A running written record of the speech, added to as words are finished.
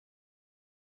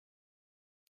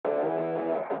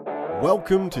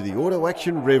Welcome to the Auto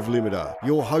Action RevLimiter.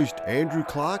 Your host Andrew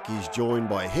Clark is joined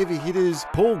by heavy hitters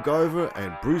Paul Gover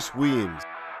and Bruce Williams.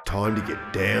 Time to get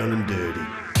down and dirty.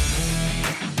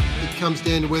 It comes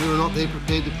down to whether or not they're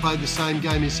prepared to play the same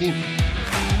game as him.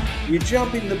 You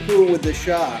jump in the pool with the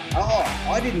shark. Oh,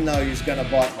 I didn't know he was going to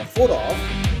bite my foot off.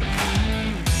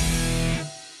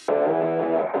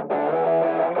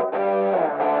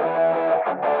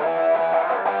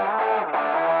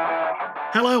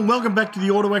 Hello and welcome back to the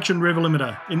Auto Action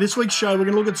RevLimiter. In this week's show, we're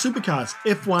going to look at supercars,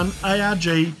 F1,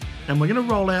 ARG, and we're going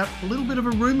to roll out a little bit of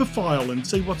a rumour file and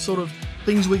see what sort of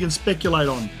things we can speculate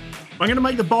on. I'm going to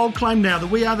make the bold claim now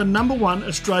that we are the number one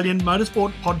Australian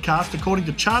motorsport podcast according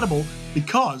to Chartable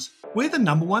because we're the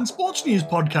number one sports news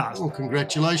podcast. Well,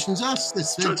 congratulations us.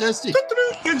 That's fantastic.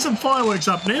 Get some fireworks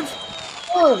up, Nev.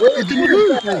 Oh,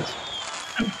 really?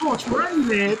 And of course, we're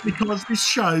only there because this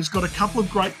show's got a couple of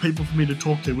great people for me to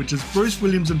talk to, which is Bruce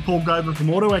Williams and Paul Gover from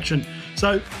Auto Action.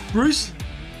 So, Bruce,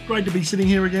 great to be sitting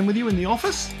here again with you in the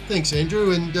office. Thanks,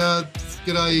 Andrew, and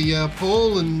g'day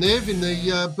Paul and Nev in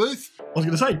the booth. I was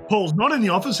going to say, Paul's not in the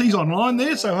office, he's online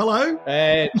there, so hello.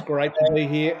 It's great to be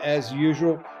here as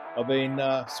usual. I've been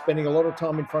spending a lot of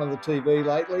time in front of the TV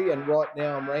lately, and right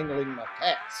now I'm wrangling my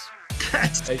cats.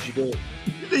 Cats. As you do.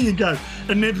 There you go.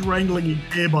 And Nev's wrangling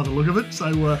his hair by the look of it. So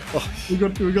we've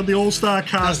got the all-star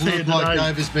cast here today. today. Doesn't look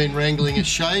like Gover's been wrangling a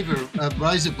shaver, a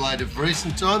razor blade of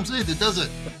recent times either, does it?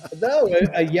 No,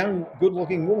 a young,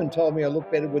 good-looking woman told me I look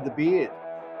better with the beard.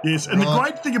 Yes, and the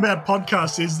great thing about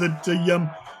podcasts is that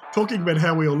talking about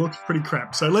how we all look is pretty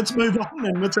crap. So let's move on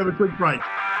and let's have a quick break.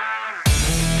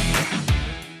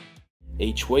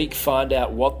 Each week, find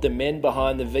out what the men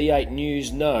behind the V8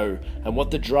 News know and what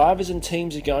the drivers and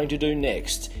teams are going to do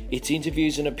next. It's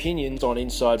interviews and opinions on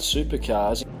Inside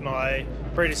Supercars. My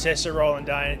predecessor, Roland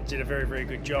Dane, did a very, very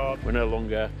good job. We're no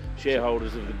longer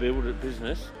shareholders of the build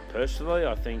business. Personally,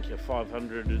 I think a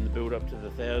 500 in the build up to the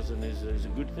 1,000 is a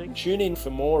good thing. Tune in for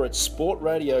more at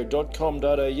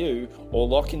sportradio.com.au or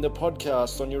lock in the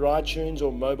podcast on your iTunes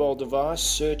or mobile device.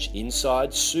 Search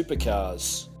Inside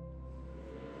Supercars.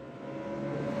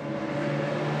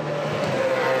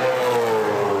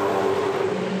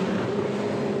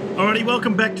 Alrighty,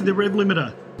 welcome back to the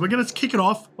RevLimiter. We're going to kick it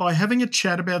off by having a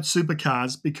chat about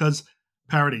supercars because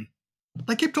parity.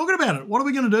 They keep talking about it. What are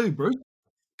we going to do, Bruce?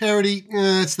 Parity,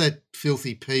 it's that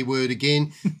filthy P word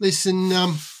again. Listen,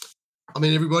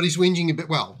 everybody's whinging a bit.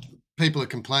 Well, people are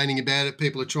complaining about it.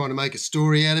 People are trying to make a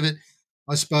story out of it.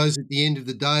 I suppose at the end of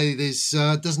the day, there's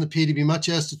doesn't appear to be much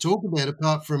else to talk about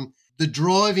apart from the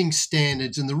driving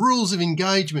standards and the rules of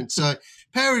engagement. So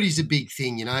parity's a big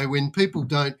thing,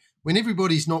 when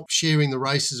everybody's not sharing the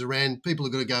races around, people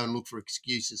have got to go and look for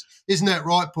excuses. Isn't that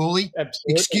right, Paulie?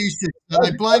 Absolutely. Excuses. They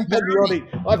blame parity.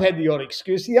 I've had the odd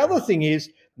excuse. The other thing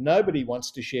is nobody wants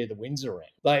to share the wins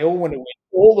around. They all want to win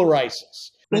all the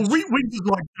races. Well, wins is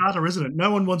like data, isn't it?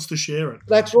 No one wants to share it.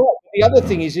 That's right. The other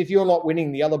thing is if you're not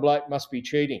winning, the other bloke must be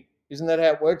cheating. Isn't that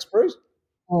how it works, Bruce?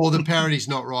 Oh, the parity's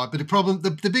not right. But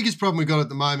the biggest problem we've got at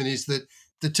the moment is that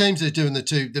the teams that are doing the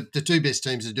two best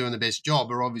teams that are doing the best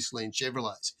job are obviously in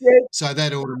Chevrolets. Yeah. So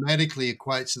that automatically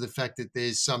equates to the fact that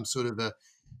there's some sort of a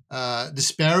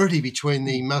disparity between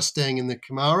the Mustang and the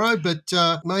Camaro, but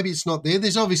maybe it's not there.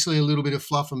 There's obviously a little bit of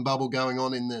fluff and bubble going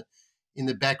on in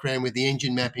the background with the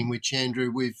engine mapping, which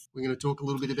Andrew we're going to talk a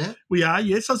little bit about. We are,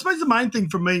 yes. I suppose the main thing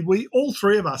for me, all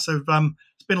three of us have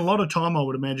spent a lot of time, I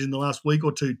would imagine, in the last week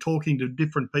or two talking to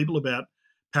different people about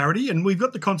parity, and we've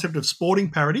got the concept of sporting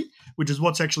parity, which is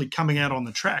what's actually coming out on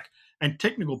the track, and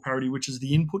technical parity, which is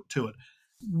the input to it.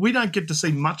 We don't get to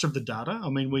see much of the data. I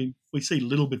mean, we see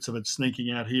little bits of it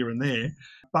sneaking out here and there,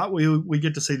 but we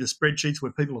get to see the spreadsheets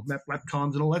where people have mapped lap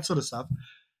times and all that sort of stuff.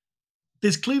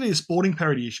 There's clearly a sporting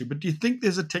parity issue, but do you think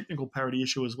there's a technical parity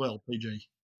issue as well, PG?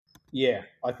 Yeah,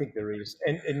 I think there is.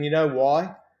 And you know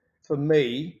why? For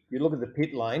me, you look at the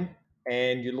pit lane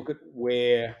and you look at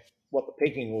what the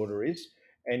pecking order is,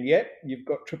 and yet you've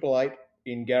got 888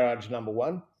 in garage number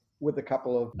one with a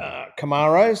couple of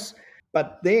Camaros.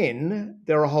 But then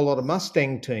there are a whole lot of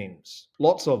Mustang teams,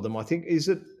 lots of them. I think, is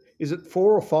it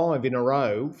 4 or 5 in a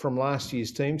row from last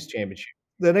year's Teams Championship?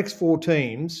 The next 4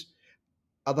 teams,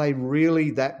 are they really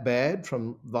that bad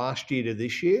from last year to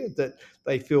this year that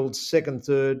they filled 2nd,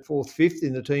 3rd, 4th, 5th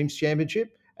in the Teams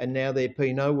Championship and now they're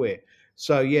P nowhere?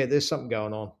 So, yeah, there's something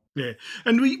going on. Yeah,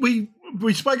 and we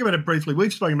spoke about it briefly.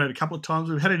 We've spoken about it a couple of times.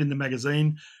 We've had it in the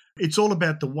magazine. It's all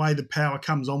about the way the power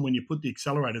comes on when you put the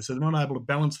accelerator. So they're not able to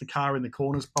balance the car in the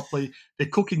corners properly. They're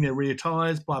cooking their rear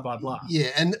tyres, blah, blah, blah.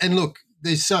 Yeah, and look,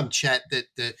 there's some chat that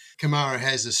the Camaro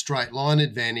has a straight line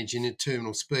advantage in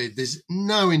terminal speed. There's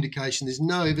no indication, there's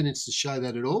no evidence to show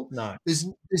that at all. No. There's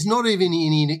not even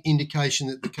any indication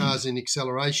that the car's in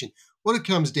acceleration. What it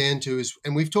comes down to is,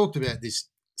 and we've talked about this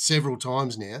several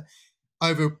times now,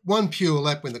 over one pure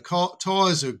lap when the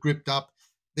tyres are gripped up,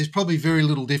 there's probably very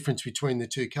little difference between the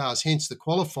two cars. Hence, the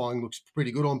qualifying looks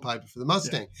pretty good on paper for the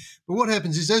Mustang. Yeah. But what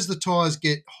happens is as the tyres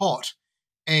get hot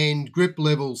and grip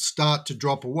levels start to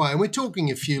drop away, and we're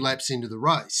talking a few laps into the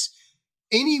race,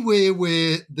 anywhere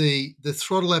where the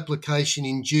throttle application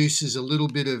induces a little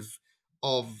bit of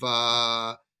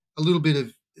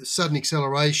sudden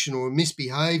acceleration or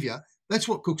misbehaviour, that's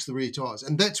what cooks the rear tyres.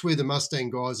 And that's where the Mustang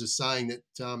guys are saying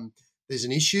that there's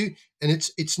an issue. And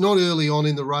it's not early on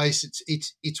in the race.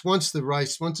 It's once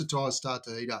the tyres start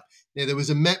to heat up. Now, there was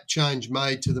a map change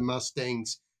made to the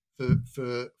Mustangs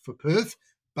for Perth,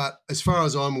 but as far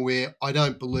as I'm aware, I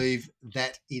don't believe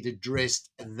that it addressed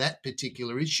that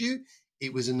particular issue.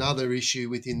 It was another issue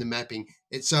within the mapping.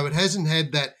 So it hasn't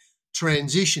had that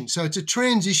transition. So it's a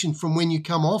transition from when you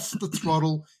come off the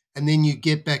throttle and then you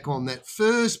get back on that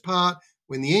first part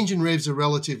when the engine revs are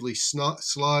relatively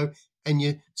slow and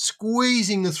you're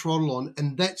squeezing the throttle on,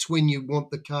 and that's when you want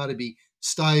the car to be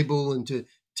stable and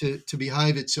to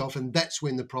behave itself, and that's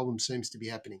when the problem seems to be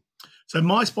happening. So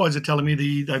my spies are telling me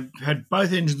they've had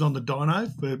both engines on the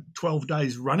dyno for 12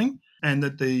 days running and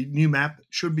that the new map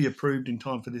should be approved in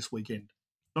time for this weekend.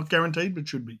 Not guaranteed, but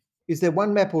should be. Is there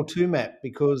one map or two map?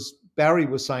 Because Barry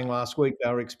was saying last week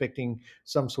they were expecting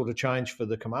some sort of change for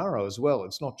the Camaro as well.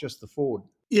 It's not just the Ford.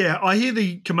 Yeah, I hear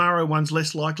the Camaro one's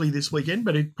less likely this weekend,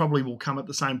 but it probably will come at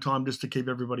the same time just to keep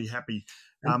everybody happy.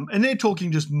 And they're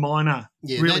talking just minor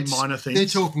things. They're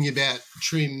talking about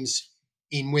trims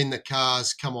in when the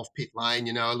cars come off pit lane,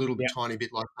 a little bit, tiny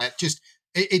bit like that. Just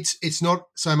it's not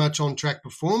so much on track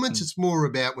performance. It's more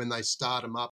about when they start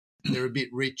them up, they're a bit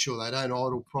rich or they don't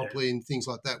idle properly and things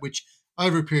like that, which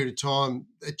over a period of time,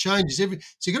 it changes So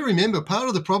you've got to remember, part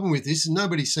of the problem with this, and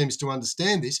nobody seems to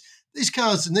understand this, these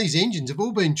cars and these engines have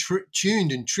all been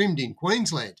tuned and trimmed in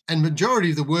Queensland, and majority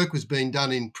of the work was being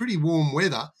done in pretty warm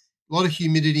weather, a lot of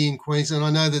humidity in Queensland.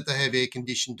 I know that they have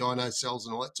air-conditioned dyno cells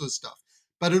and all that sort of stuff,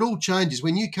 but it all changes.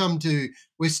 When you come to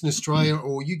Western Australia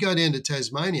or you go down to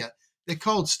Tasmania, the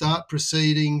cold start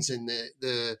proceedings and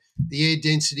the air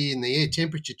density and the air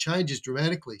temperature changes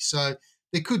dramatically. So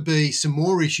there could be some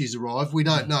more issues arrive. We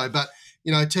don't know, but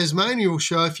Tasmania will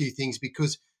show a few things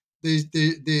because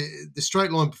the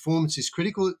straight line performance is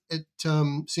critical at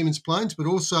Symmons Plains, but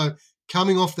also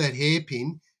coming off that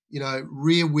hairpin,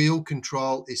 rear wheel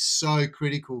control is so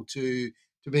critical to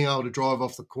being able to drive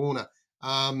off the corner.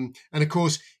 And of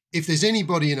course, if there's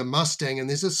anybody in a Mustang and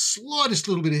there's a slightest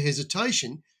little bit of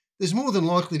hesitation, there's more than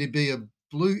likely to be a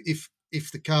blue, if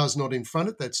the car's not in front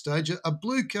at that stage, a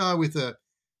blue car with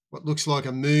what looks like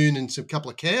a moon and some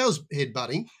couple of cows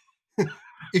headbutting.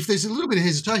 If there's a little bit of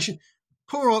hesitation,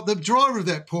 the driver of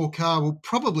that poor car will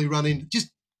probably run in,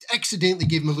 just accidentally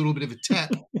give him a little bit of a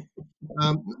tap.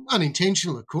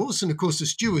 Unintentional, of course. And, of course, the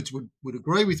stewards would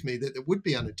agree with me that it would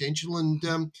be unintentional.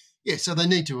 And, so they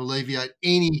need to alleviate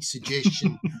any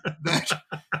suggestion that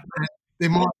there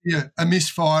might be a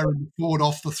misfire and Ford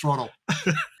off the throttle.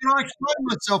 Can I explain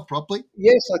myself properly?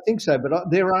 Yes, I think so. But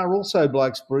there are also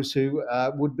blokes, Bruce, who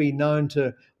would be known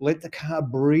to let the car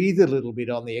breathe a little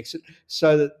bit on the exit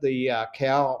so that the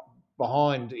cow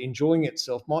behind enjoying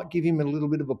itself might give him a little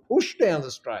bit of a push down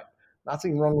the straight.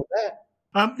 Nothing wrong with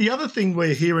that. The other thing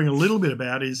we're hearing a little bit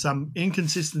about is some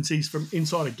inconsistencies from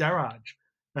inside a garage.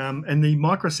 And the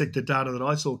microsector data that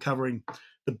I saw covering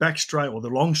the back straight or the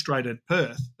long straight at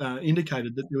Perth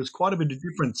indicated that there was quite a bit of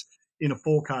difference in a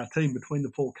four-car team between the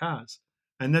four cars.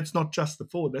 And that's not just the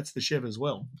Ford, that's the Chev as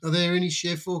well. Are there any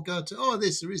Chev four-car teams? Oh,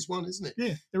 there is one, isn't it?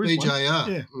 Yeah, there is BJR.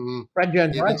 one. Yeah. Brad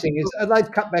Jones Racing,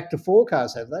 they've cut back to four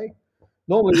cars, have they?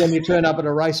 Normally when you turn up at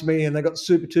a race meeting, they've got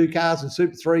Super 2 cars and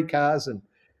Super 3 cars. And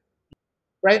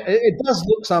it does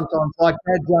look sometimes like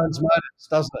Brad Jones Motors,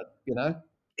 doesn't it,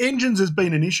 Engines has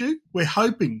been an issue. We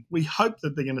hope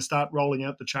that they're going to start rolling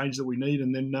out the change that we need,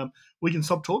 and then we can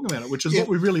stop talking about it, which is what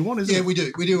we really want, isn't it? Yeah, we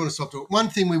do. We do want to stop talking. One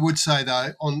thing we would say,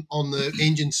 though, on the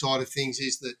engine side of things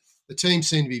is that the team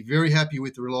seem to be very happy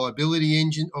with the reliability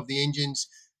of the engines.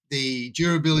 The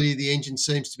durability of the engine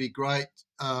seems to be great.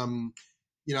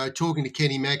 Talking to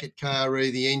Kenny Mack at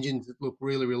KRE, the engines look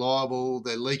really reliable.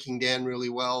 They're leaking down really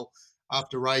well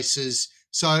after races.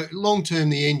 So long-term,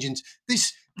 the engines,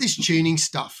 this tuning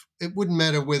stuff, it wouldn't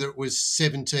matter whether it was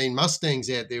 17 Mustangs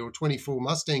out there or 24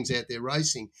 Mustangs out there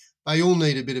racing. They all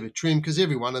need a bit of a trim because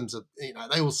every one of them's,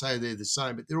 they all say they're the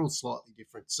same, but they're all slightly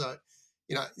different. So,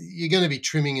 you're going to be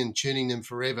trimming and tuning them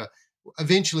forever.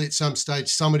 eventually at some stage,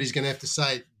 somebody's going to have to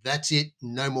say, that's it,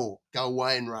 no more, go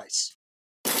away and race.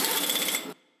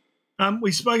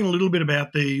 We've spoken a little bit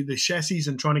about the chassis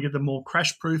and trying to get them more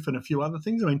crash-proof and a few other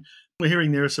things. I mean, we're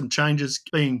hearing there are some changes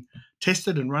being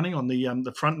tested and running on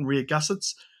the front and rear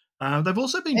gussets. They've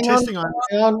also been testing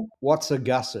on. What's a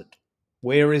gusset?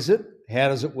 Where is it? How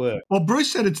does it work? Well,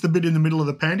 Bruce said it's the bit in the middle of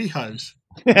the pantyhose.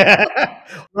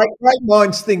 Great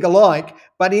minds think alike,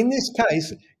 but in this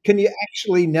case, can you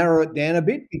actually narrow it down a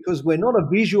bit? Because we're not a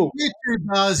visual. Where two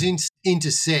bars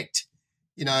intersect,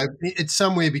 it's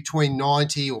somewhere between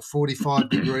 90 or 45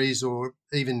 degrees or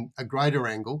even a greater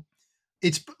angle.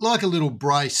 It's like a little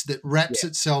brace that wraps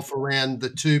itself around the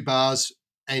two bars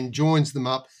and joins them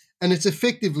up. And it's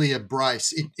effectively a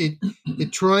brace. It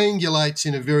triangulates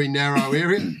in a very narrow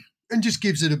area and just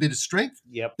gives it a bit of strength.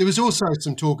 Yep. There was also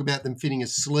some talk about them fitting a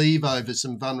sleeve over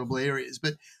some vulnerable areas.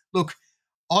 But look,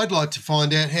 I'd like to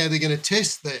find out how they're going to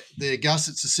test their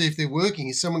gussets to see if they're working.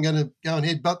 Is someone going to go and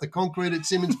headbutt the concrete at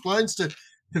Symmons Plains to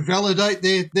validate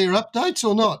their updates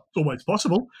or not? It's always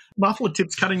possible. Muffler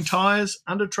tips, cutting tyres,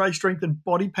 under tray strength and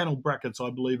body panel brackets, I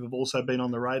believe, have also been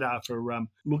on the radar for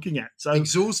looking at. So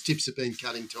exhaust tips have been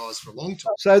cutting tyres for a long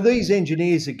time. So these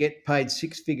engineers that get paid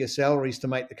six-figure salaries to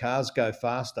make the cars go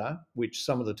faster, which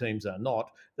some of the teams are not,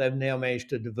 they've now managed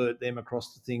to divert them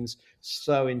across to things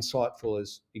so insightful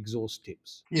as exhaust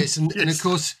tips. Yes, and of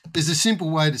course, there's a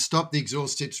simple way to stop the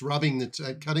exhaust tips cutting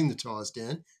the tyres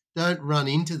down. Don't run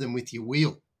into them with your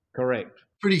wheel. Correct.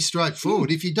 Pretty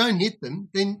straightforward. If you don't hit them,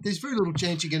 then there's very little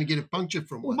chance you're going to get a puncture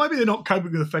from one. Well, maybe they're not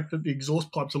coping with the fact that the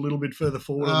exhaust pipe's a little bit further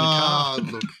forward on the car.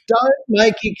 Look. Don't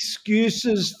make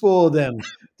excuses for them.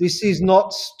 This is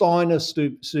not Steiner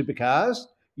supercars.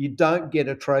 You don't get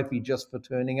a trophy just for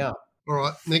turning up. All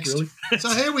right, next. Really? So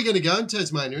how are we going to go in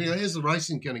Tasmania? How's the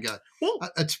racing going to go? Well,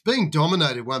 it's being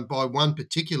dominated by one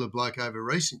particular bloke over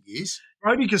recent years.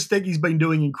 Brody Kostecki's been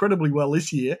doing incredibly well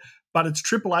this year, but it's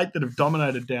Triple Eight that have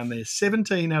dominated down there.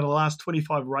 17 out of the last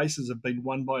 25 races have been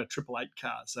won by a Triple Eight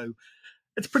car. So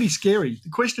it's pretty scary. The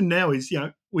question now is,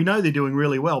 we know they're doing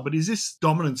really well, but is this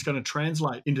dominance going to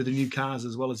translate into the new cars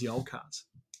as well as the old cars?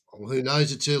 Well, who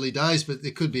knows? It's early days, but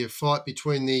there could be a fight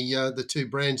between the two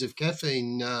brands of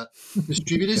caffeine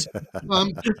distributors.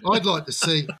 I'd like to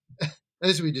see,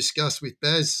 as we discussed with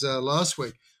Baz last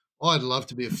week, I'd love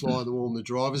to be a fly on the wall in the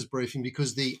driver's briefing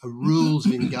because the rules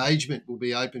of engagement will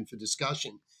be open for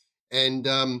discussion. And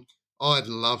I'd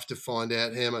love to find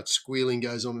out how much squealing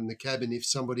goes on in the cabin if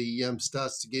somebody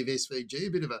starts to give SVG a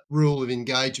bit of a rule of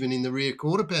engagement in the rear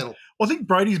quarter panel. Well, I think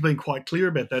Brady's been quite clear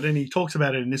about that, and he talks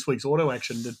about it in this week's Auto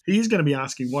Action, that he is going to be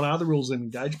asking what are the rules of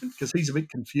engagement because he's a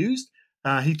bit confused.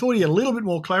 He thought he had a little bit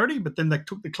more clarity, but then they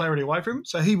took the clarity away from him.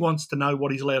 So he wants to know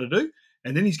what he's allowed to do,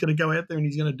 and then he's going to go out there and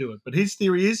he's going to do it. But his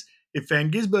theory is if Van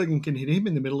Gisbergen can hit him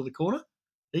in the middle of the corner,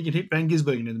 he can hit Van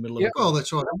Gisbergen in the middle of the corner. Oh,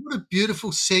 that's right. What a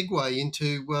beautiful segue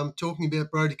into talking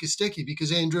about Brody Kostecki because,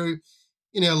 Andrew,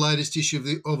 in our latest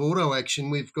issue of Auto Action,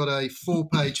 we've got a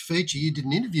 4-page feature. You did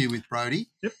an interview with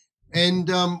Brody. Yep. And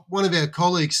one of our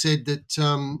colleagues said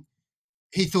that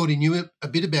he thought he knew a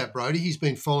bit about Brody. He's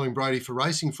been following Brody for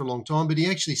racing for a long time, but he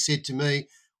actually said to me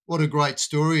what a great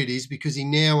story it is because he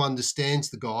now understands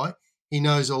the guy. He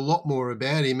knows a lot more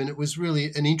about him, and it was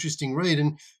really an interesting read.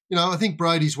 And, I think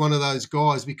Brady's one of those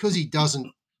guys because he doesn't,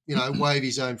 wave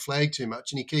his own flag too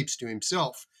much and he keeps to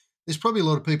himself. There's probably a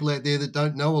lot of people out there that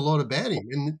don't know a lot about him.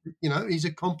 And, he's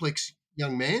a complex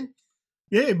young man.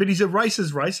 Yeah, but he's a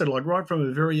racer's racer, like right from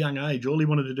a very young age. All he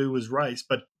wanted to do was race,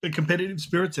 but the competitive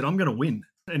spirit said, I'm going to win.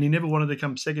 And he never wanted to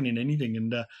come second in anything.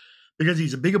 And because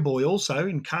he's a bigger boy also,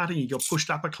 in karting, he got pushed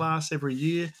up a class every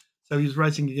year. So he was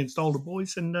racing against older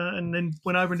boys and then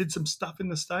went over and did some stuff in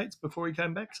the States before he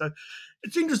came back. So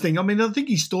it's interesting. I mean, I think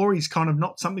his story is kind of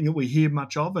not something that we hear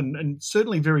much of and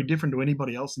certainly very different to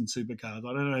anybody else in supercars.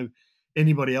 I don't know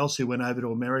anybody else who went over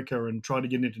to America and tried to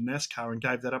get into NASCAR and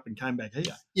gave that up and came back here.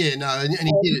 Yeah, no, and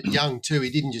he did it young too. He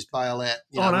didn't just bail out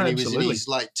when he was in his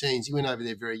late teens. He went over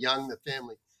there very young. The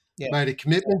family made a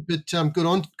commitment, but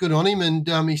good on him,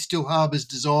 and he still harbours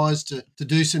desires to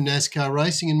do some NASCAR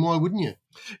racing, and why wouldn't you?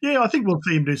 Yeah, I think we'll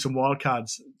see him do some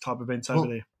wildcards type events over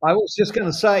there. I was just going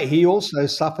to say, he also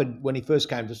suffered when he first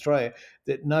came to Australia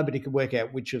that nobody could work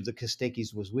out which of the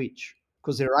Kosteckis was which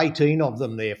because there are 18 of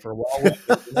them there for a while,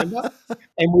 remember?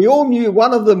 And we all knew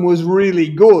one of them was really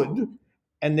good,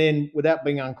 and then without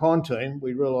being unkind to him,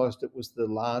 we realised it was the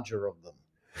larger of them.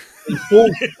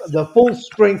 The full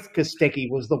strength Kostecki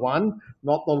was the one,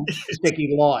 not the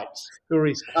Kostecki lights, who are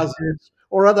his cousins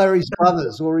or are they his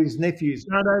brothers or his nephews?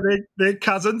 No, they're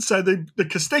cousins. So the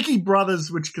Kostecki brothers,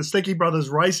 which Kostecki Brothers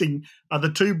Racing, are the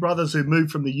two brothers who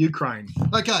moved from the Ukraine.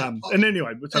 Okay. And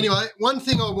anyway, one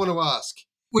thing I want to ask.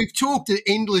 We've talked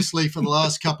endlessly for the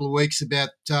last couple of weeks about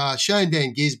Shane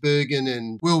Van Gisbergen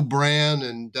and Will Brown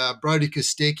and Brody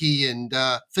Kostecki and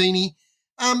Feeney.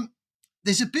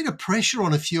 There's a bit of pressure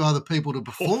on a few other people to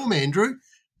perform, Andrew.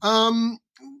 Who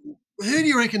do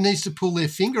you reckon needs to pull their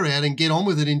finger out and get on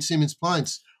with it in Symmons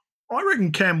Plains? I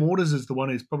reckon Cam Waters is the one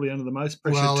who's probably under the most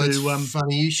pressure it's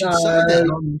funny you should say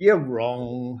that. You're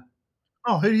wrong.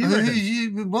 Oh, who do you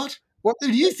reckon? What? Who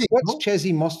do you think? What's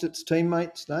Chazzy Mostert's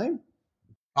teammate's name?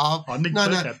 Nick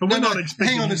Burkett, but we're not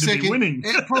expecting hang on him a to second. be winning.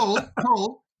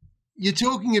 Paul, you're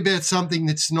talking about something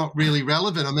that's not really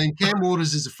relevant. I mean, Cam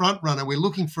Waters is a front runner. We're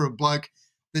looking for a bloke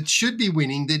that should be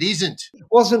winning that isn't.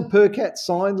 Wasn't Burkett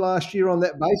signed last year on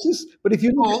that basis? But if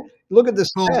you look at the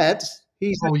stats,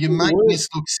 you're making us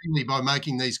look silly by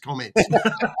making these comments.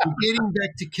 Getting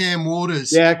back to Cam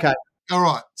Waters. Yeah, okay. All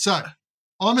right. So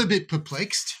I'm a bit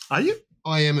perplexed. Are you?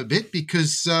 I am a bit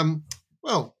because,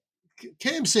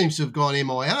 Cam seems to have gone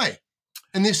MIA,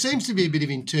 and there seems to be a bit of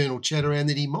internal chat around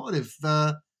that he might have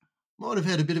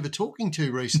had a bit of a talking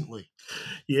to recently.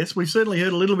 Yes, we've certainly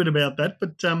heard a little bit about that,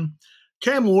 but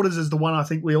Cam Waters is the one I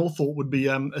think we all thought would be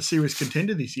a serious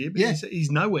contender this year, but he's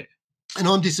nowhere. And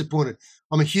I'm disappointed.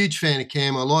 I'm a huge fan of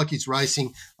Cam. I like his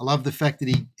racing. I love the fact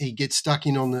that he gets stuck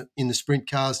in the sprint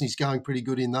cars and he's going pretty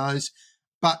good in those.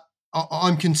 But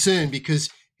I'm concerned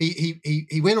because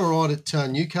he went all right at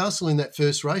Newcastle in that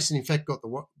first race, and in fact got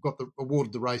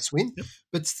awarded the race win. Yep.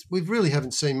 But we really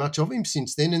haven't seen much of him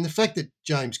since then. And the fact that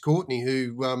James Courtney,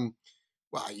 who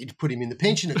you'd put him in the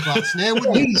pensioner class now,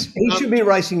 wouldn't you? He should be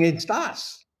racing against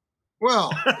us.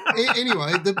 Well,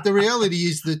 anyway, the reality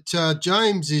is that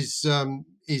James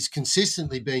is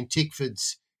consistently been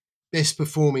Tickford's best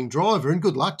performing driver, and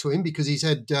good luck to him because he's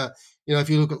had. If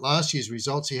you look at last year's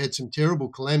results, he had some terrible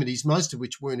calamities, most of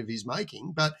which weren't of his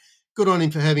making. But good on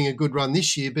him for having a good run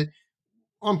this year. But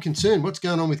I'm concerned. What's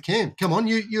going on with Cam? Come on,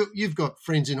 you've got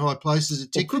friends in high places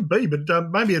at Tickford. It could be, but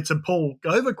maybe it's a Paul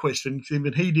Gover question.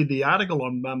 That he did the article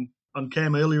on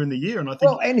Cam earlier in the year, and I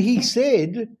think. Well, and he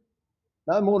said,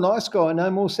 "No more nice guy, no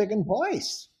more second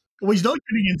place." Well, he's not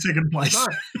getting in second place. No,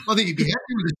 I think he'd be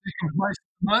happy with the second place at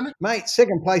the moment, mate.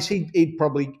 Second place, he'd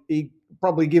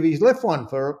probably give his left one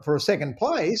for a second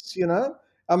place,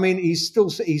 I mean, he's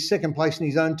second place in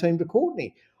his own team to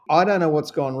Courtney. I don't know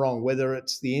what's gone wrong, whether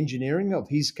it's the engineering of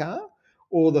his car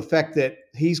or the fact that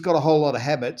he's got a whole lot of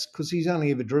habits because he's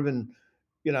only ever driven,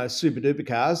 super duper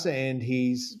cars, and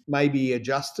he's maybe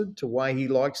adjusted to the way he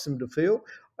likes them to feel.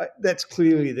 That's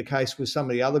clearly the case with some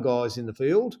of the other guys in the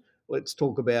field. Let's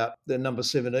talk about the number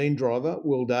 17 driver,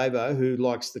 Will Davo, who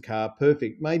likes the car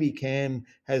perfect. Maybe Cam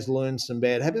has learned some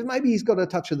bad habits. Maybe he's got a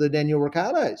touch of the Daniel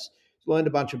Ricciardo's. He's learned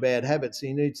a bunch of bad habits.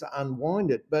 He needs to unwind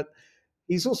it. But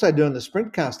he's also doing the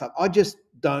sprint car stuff. I just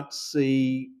don't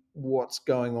see what's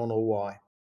going on or why.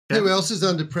 Who else is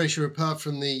under pressure apart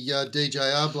from the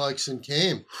DJR blokes and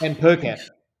Cam? And Percat.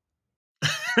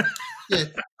 Yeah.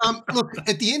 Look,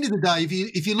 at the end of the day,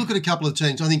 if you look at a couple of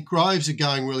teams, I think Groves are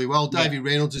going really well. Davey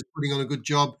Reynolds is putting on a good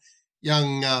job.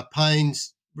 Young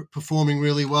Payne's performing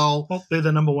really well. Well, they're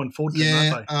the number one Ford team,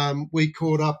 aren't they? We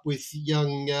caught up with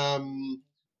young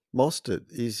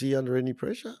Mostert. Is he under any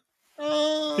pressure?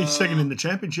 He's second in the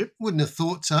championship. Wouldn't have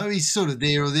thought so. He's sort of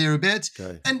there or thereabouts.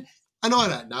 Okay. And I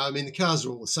don't know. I mean, the cars are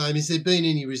all the same. Has there been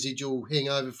any residual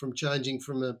hangover from changing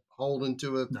from a Holden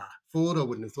to a Ford? I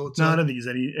wouldn't have thought so. No, I don't think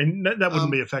there's any, and that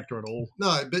wouldn't be a factor at all.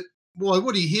 No, but why?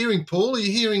 What are you hearing, Paul? Are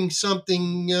you hearing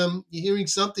something? You're hearing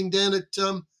something down at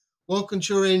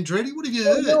Walkinshaw Andretti? What have you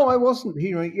heard? No, I wasn't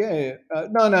hearing. Yeah,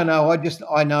 no.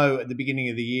 I know at the beginning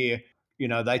of the year,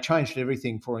 they changed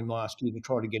everything for him last year to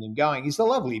try to get him going. He's a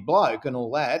lovely bloke and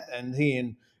all that, and he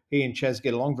and Chaz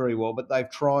get along very well, but they've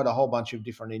tried a whole bunch of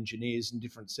different engineers and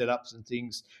different setups and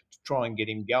things to try and get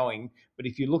him going. But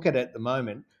if you look at it at the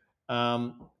moment,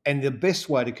 and the best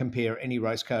way to compare any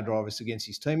race car driver is against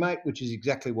his teammate, which is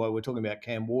exactly why we're talking about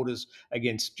Cam Waters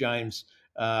against James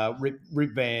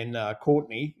Rip Van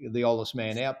Courtney, the oldest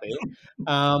man out there.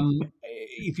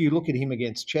 If you look at him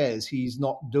against Chaz, he's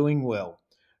not doing well.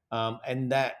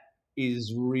 And that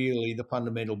is really the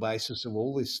fundamental basis of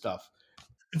all this stuff.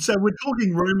 And so we're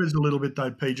talking rumours a little bit though,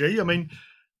 PG. I mean,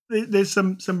 there's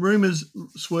some rumours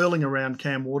swirling around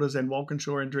Cam Waters and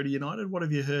Walkinshaw Andretti United. What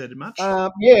have you heard? Much?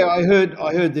 Yeah, I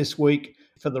heard this week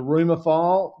for the rumour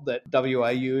file that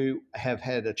WAU have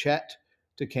had a chat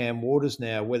to Cam Waters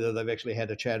now. Whether they've actually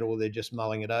had a chat or they're just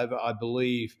mulling it over, I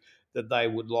believe that they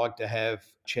would like to have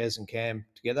Chaz and Cam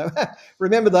together.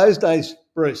 Remember those days,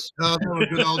 Bruce? Oh, they were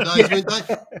good old days.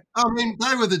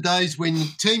 They were the days when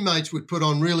teammates would put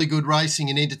on really good racing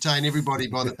and entertain everybody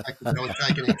by the fact that they were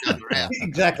taking each other out.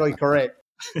 Exactly correct.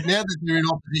 Now that they're in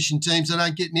opposition teams, they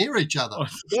don't get near each other.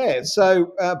 Yeah.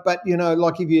 So, but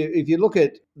like if you look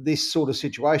at this sort of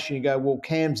situation, you go, well,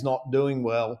 Cam's not doing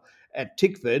well at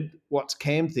Tickford. What's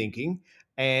Cam thinking?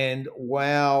 And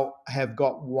Wow have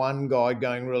got one guy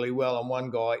going really well and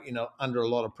one guy, under a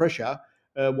lot of pressure.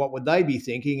 What would they be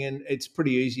thinking? And it's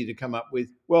pretty easy to come up with,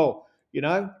 well,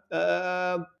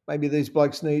 maybe these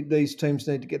teams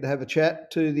need to get to have a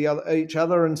chat to each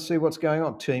other and see what's going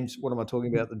on. Teams, what am I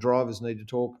talking about? The drivers need to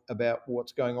talk about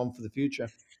what's going on for the future.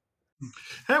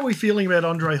 How are we feeling about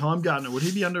Andre Heimgartner? Would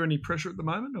he be under any pressure at the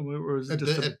moment, or is it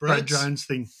just a Brad Jones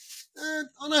thing?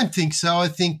 I don't think so. I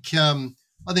think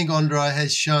Andre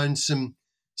has shown some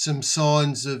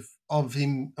signs of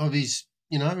his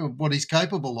what he's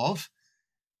capable of.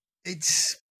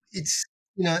 It's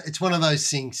one of those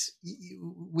things.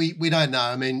 We don't know.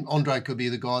 I mean, Andre could be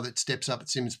the guy that steps up at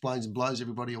Symmons Plains and blows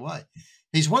everybody away.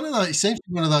 He's one of those. He seems to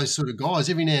be one of those sort of guys.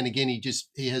 Every now and again,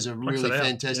 he has a really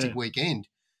fantastic weekend.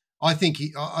 I think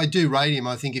I do rate him.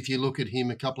 I think if you look at him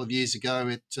a couple of years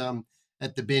ago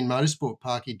at the Bend Motorsport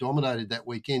Park, he dominated that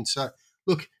weekend. So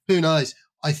look, who knows?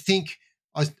 I think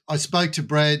I spoke to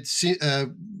Brad.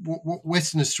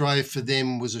 Western Australia for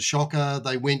them was a shocker.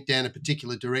 They went down a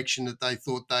particular direction that they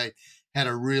thought they had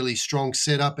a really strong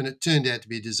setup, and it turned out to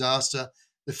be a disaster.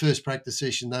 The first practice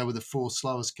session, they were the 4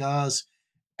 slowest cars,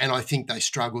 and I think they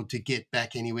struggled to get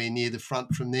back anywhere near the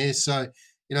front from there. So,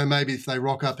 maybe if they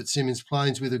rock up at Symmons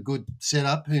Plains with a good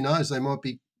setup, who knows? They might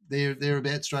be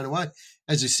thereabouts straight away.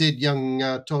 As I said, young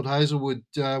Todd Hazelwood,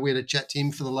 we had a chat to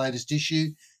him for the latest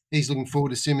issue. He's looking forward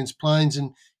to Symmons Plains,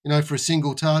 and for a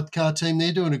single car team,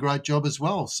 they're doing a great job as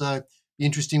well. So,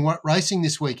 interesting racing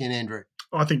this weekend, Andrew.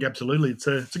 I think absolutely. It's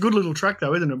a good little track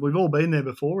though, isn't it? We've all been there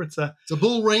before. It's a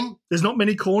bull ring. There's not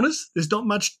many corners. There's not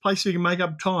much place you can make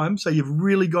up time. So you've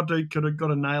really got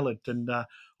to nail it. And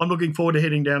I'm looking forward to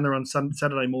heading down there on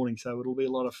Saturday morning. So it'll be a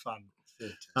lot of fun.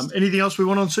 Anything else we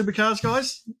want on supercars,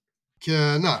 guys?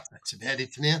 No, that's about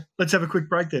it for now. Let's have a quick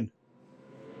break then.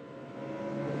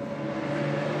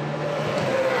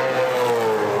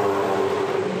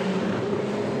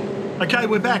 Okay,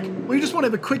 we're back. We just want to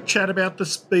have a quick chat about the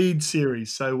SpeedSeries.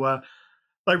 So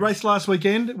they raced last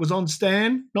weekend. It was on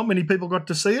Stan. Not many people got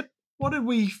to see it. What did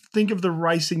we think of the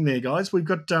racing there, guys? We've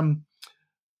got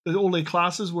all their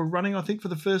classes were running, I think, for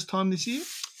the first time this year.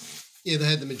 Yeah, they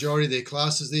had the majority of their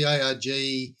classes. The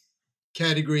ARG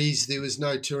categories, there was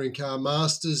no Touring Car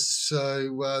Masters,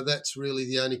 so that's really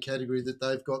the only category that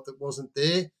they've got that wasn't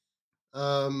there.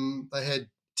 They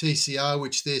had TCR,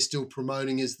 which they're still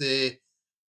promoting as their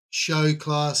show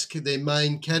class, their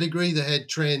main category. They had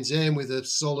Trans Am with a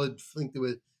solid, I think there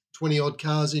were 20-odd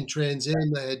cars in Trans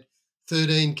Am. They had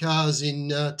 13 cars in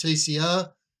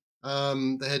TCR.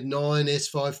 They had 9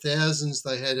 S5000s.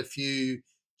 They had a few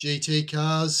GT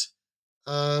cars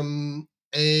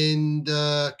and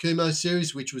Kumo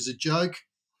Series, which was a joke.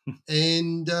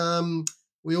 And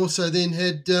we also then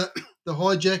had the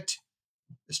hijacked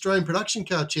Australian Production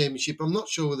Car Championship. I'm not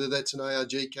sure whether that's an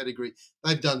ARG category.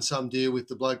 They've done some deal with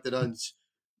the bloke that owns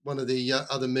one of the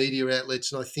other media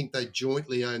outlets, and I think they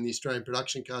jointly own the Australian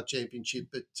Production Car Championship,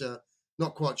 but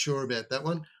not quite sure about that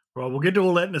one. Right, we'll get to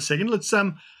all that in a second. Let's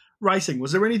racing.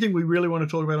 Was there anything we really want to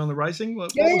talk about on the racing?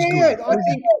 What was good?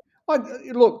 I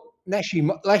think, look,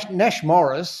 Nash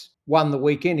Morris won the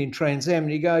weekend in Trans Am,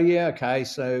 and you go, yeah, okay,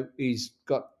 so he's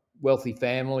got wealthy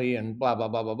family and blah, blah,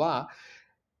 blah, blah, blah.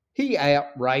 He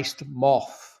out-raced Moff.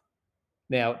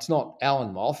 Now, it's not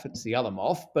Alan Moff, it's the other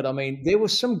Moff, but, I mean, there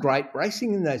was some great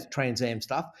racing in those Trans Am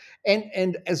stuff.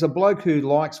 And as a bloke who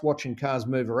likes watching cars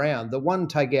move around, the one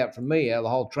takeout from me out of the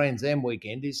whole Trans Am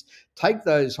weekend is take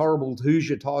those horrible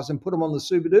Hoosier tyres and put them on the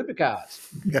Super Duper cars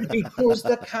because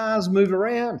the cars move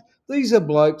around. These are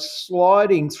blokes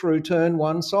sliding through turn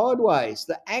 1 sideways.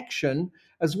 The action,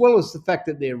 as well as the fact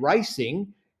that they're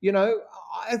racing,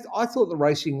 I thought the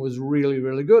racing was really,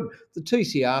 really good. The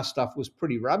TCR stuff was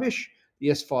pretty rubbish. The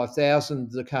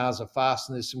S5000, the cars are fast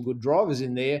and there's some good drivers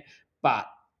in there, but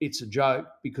it's a joke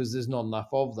because there's not enough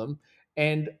of them.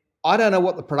 And I don't know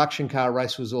what the production car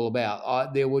race was all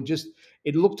about.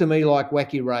 It looked to me like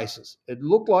wacky races. It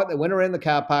looked like they went around the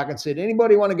car park and said,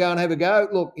 anybody want to go and have a go?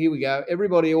 Look, here we go.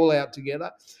 Everybody all out together.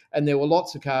 And there were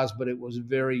lots of cars, but it was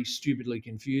very stupidly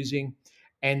confusing.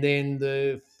 And then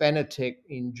the Fanatec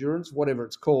Endurance, whatever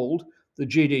it's called, the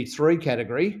GD3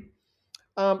 category,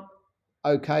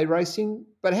 okay racing.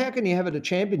 But how can you have it a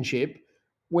championship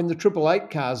when the 888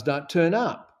 cars don't turn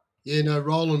up? Yeah, no,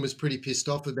 Roland was pretty pissed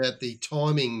off about the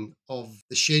timing of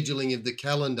the scheduling of the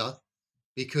calendar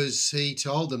because he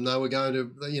told them they were going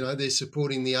to, they're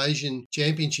supporting the Asian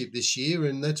Championship this year,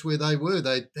 and that's where they were.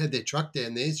 They had their truck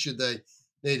down there should they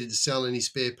needed to sell any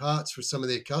spare parts for some of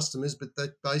their customers, but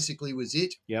that basically was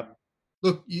it. Yep.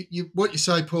 Look, what you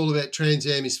say, Paul, about Trans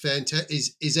Am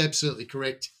is absolutely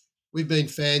correct. We've been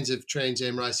fans of Trans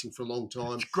Am racing for a long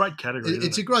time. It's a great category.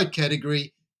 It's a great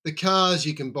category. The cars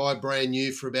you can buy brand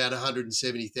new for about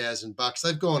 $170,000.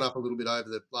 They've gone up a little bit over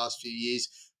the last few years,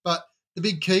 but the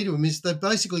big key to them is they've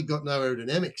basically got no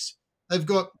aerodynamics. They've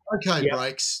got okay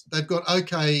brakes. They've got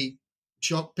okay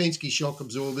Penske shock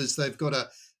absorbers. They've got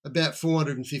about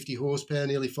 450 horsepower,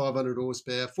 nearly 500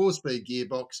 horsepower, 4-speed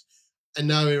gearbox, and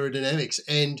no aerodynamics.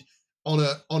 And on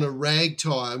a rag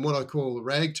tyre, and what I call a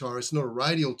rag tyre, it's not a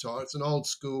radial tyre. It's an old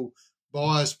school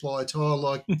bias ply tyre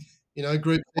like,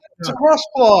 Group. It's a cross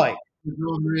ply.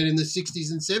 Around in the 60s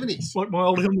and 70s. Like my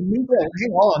old helmet.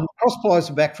 Hang on. Cross plies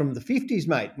are back from the 50s,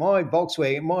 mate.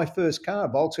 My first car,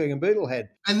 Volkswagen Beetle had.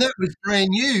 And that was brand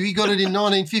new. He got it in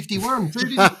 1951 too,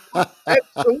 didn't he?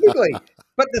 Absolutely.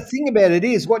 But the thing about it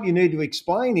is, what you need to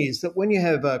explain is that when you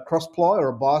have a cross ply or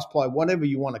a bias ply, whatever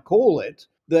you want to call it,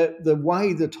 the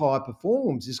way the tyre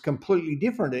performs is completely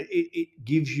different. It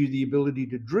gives you the ability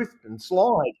to drift and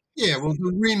slide. Yeah, well,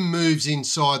 the rim moves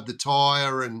inside the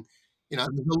tyre and, there's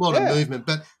a lot of movement.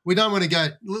 But we don't want to go,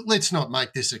 let's not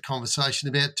make this a conversation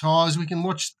about tyres. We can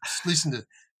listen to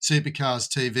Supercars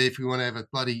TV if we want to have a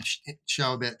bloody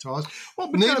show about tyres. Well,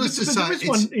 but needless to say, there is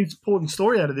one important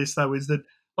story out of this, though, is that,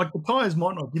 like, the tyres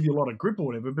might not give you a lot of grip or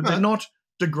whatever, but they're not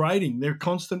degrading. They're a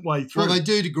constant way through. Well, they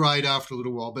do degrade after a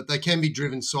little while, but they can be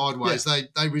driven sideways. Yeah.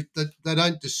 They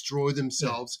don't destroy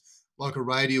themselves like a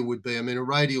radial would be. I mean, a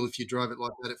radial, if you drove it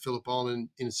like that at Phillip Island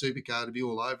in a supercar, it'd be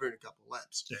all over in a couple of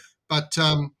laps. Yeah. But,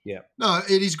 no,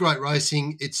 it is great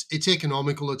racing. It's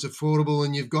economical, it's affordable,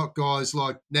 and you've got guys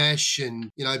like Nash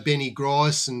and, Benny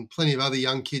Grice and plenty of other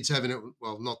young kids having it.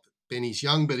 Well, not that Benny's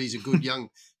young, but he's a good young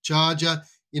charger.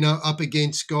 Up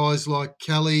against guys like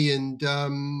Kelly and...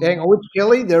 Hang on, which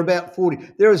Kelly? They're about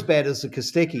 40. They're as bad as the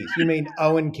Kostekis. You mean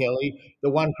Owen Kelly, the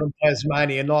one from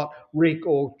Tasmania, not Rick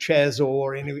or Chaz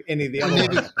or any of the other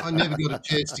ones. I never got a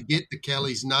chance to get the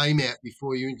Kelly's name out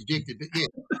before you interjected. But, yeah,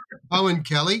 Owen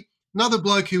Kelly, another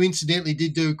bloke who incidentally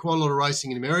did do quite a lot of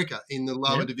racing in America in the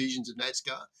lower divisions of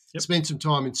NASCAR. Yep. Spent some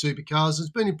time in supercars. Has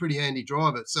been a pretty handy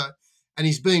driver. And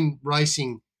he's been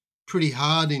racing pretty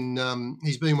hard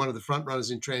he's been one of the front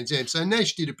runners in Trans Am. So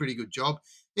Nash did a pretty good job.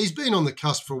 He's been on the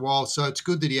cusp for a while, so it's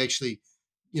good that he actually,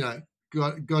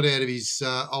 got out of his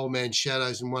old man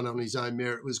shadows and won on his own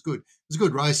merit. It was good. It was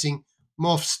good racing.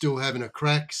 Moff's still having a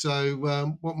crack, so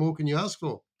what more can you ask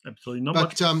for? Absolutely not.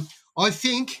 But I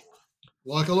think,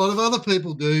 like a lot of other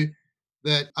people do,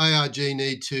 that ARG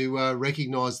need to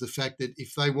recognise the fact that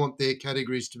if they want their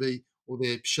categories to be, or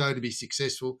their show to be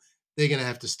successful, they're going to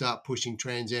have to start pushing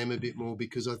Trans Am a bit more,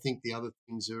 because I think the other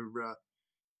things are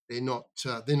they're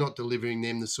not delivering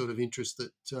them the sort of interest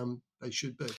that they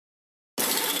should be.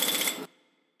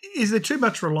 Is there too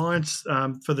much reliance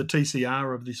for the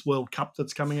TCR of this World Cup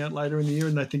that's coming out later in the year,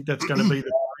 and they think that's going to be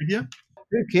the saviour?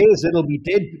 Who cares? It'll be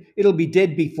dead. It'll be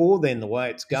dead before then, the way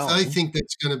it's going. If they think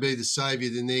that's going to be the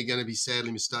saviour, then they're going to be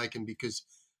sadly mistaken, because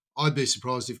I'd be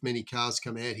surprised if many cars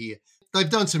come out here. They've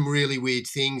done some really weird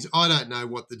things. I don't know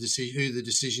who the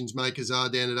decisions makers are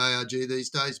down at ARG these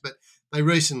days, but they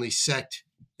recently sacked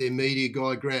their media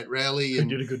guy, Grant Rowley. And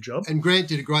did a good job. And Grant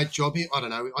did a great job here. I don't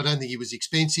know. I don't think he was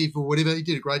expensive or whatever. He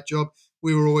did a great job.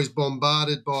 We were always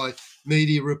bombarded by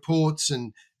media reports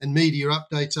and media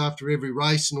updates after every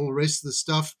race and all the rest of the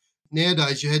stuff.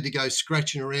 Nowadays, you had to go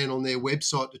scratching around on their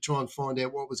website to try and find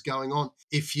out what was going on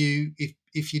if you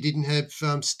didn't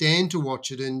have Stan to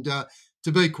watch it. And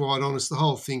to be quite honest, the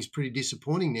whole thing's pretty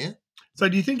disappointing now. So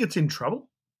do you think it's in trouble?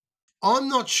 I'm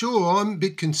not sure. I'm a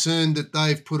bit concerned that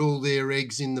they've put all their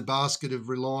eggs in the basket of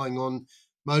relying on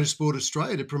Motorsport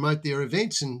Australia to promote their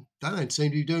events, and they don't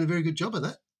seem to be doing a very good job of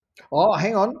that. Oh,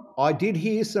 hang on. I did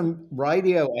hear some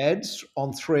radio ads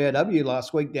on 3AW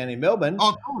last week down in Melbourne.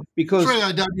 Oh, cool. Because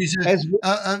 3AW is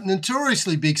a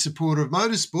notoriously big supporter of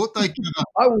motorsport.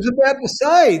 I was about to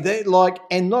say that,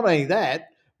 and not only that,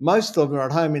 most of them are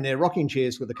at home in their rocking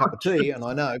chairs with a cup of tea, and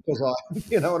I know because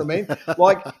you know what I mean.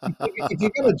 If you're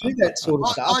going to do that sort of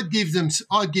stuff,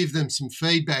 I'd give them some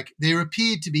feedback. There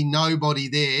appeared to be nobody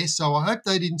there, so I hope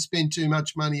they didn't spend too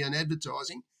much money on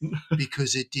advertising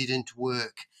because it didn't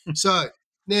work. So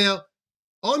now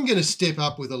I'm going to step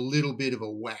up with a little bit of a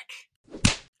whack.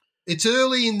 It's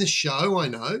early in the show, I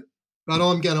know, but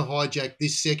I'm going to hijack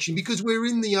this section because we're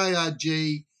in the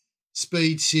ARG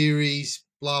Speed Series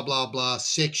blah, blah, blah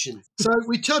section. So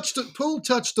Paul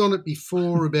touched on it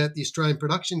before about the Australian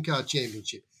Production Car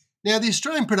Championship. Now, the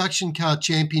Australian Production Car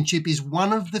Championship is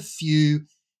one of the few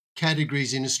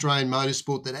categories in Australian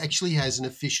motorsport that actually has an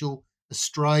official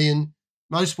Australian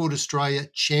Motorsport Australia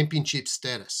Championship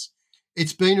status.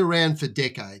 It's been around for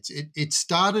decades. It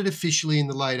started officially in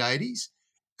the late 80s,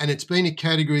 and it's been a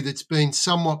category that's been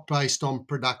somewhat based on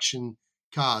production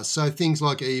cars. So things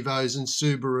like Evos and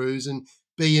Subarus and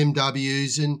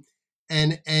BMWs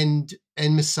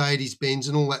and Mercedes-Benz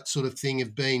and all that sort of thing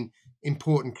have been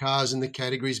important cars in the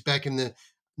categories. Back in the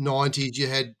 90s, you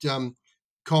had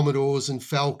Commodores and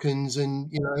Falcons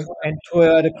and and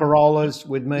Toyota Corollas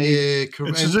with me. yeah,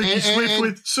 And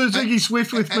Suzuki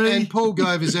Swift with me. And Paul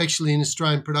Gove is actually an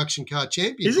Australian production car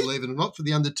champion, Is he? believe it or not, for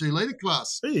the under 2 litre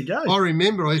class. There you go. I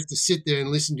remember I used to sit there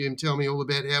and listen to him tell me all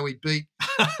about how he beat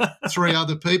 3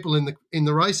 other people in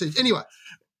the races. Anyway,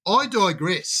 I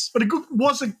digress. But it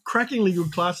was a crackingly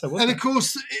good class, though, wasn't And of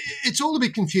course, it's all a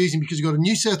bit confusing because you've got a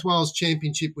New South Wales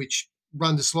Championship, which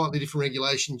run to slightly different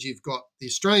regulations. You've got the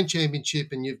Australian Championship,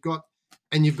 and you've got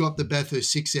the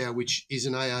Bathurst 6 Hour, which is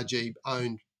an ARG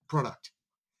owned product.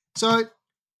 So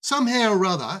somehow or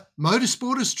other,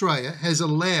 Motorsport Australia has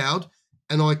allowed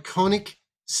an iconic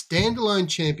standalone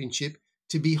championship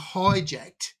to be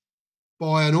hijacked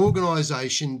by an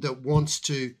organisation that wants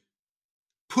to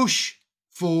push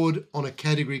forward on a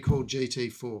category called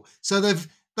GT4. So they're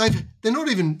not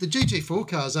even, the GT4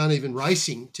 cars aren't even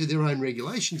racing to their own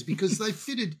regulations because they've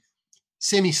fitted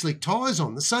semi-slick tyres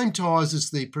on, the same tyres as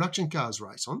the production cars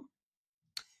race on,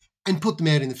 and put them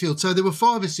out in the field. So there were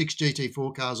 5 or 6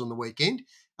 GT4 cars on the weekend,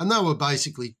 and they were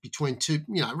basically between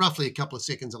roughly a couple of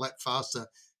seconds a lap faster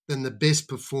than the best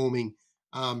performing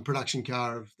production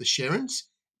car of the Sherrans.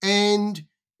 And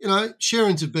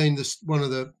Sherrans have been one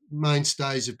of the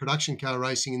mainstays of production car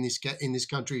racing in this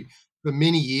country for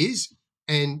many years,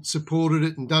 and supported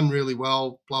it and done really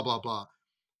well, blah, blah, blah.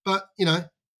 But,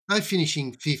 they're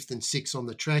finishing 5th and 6th on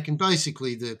the track, and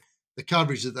basically the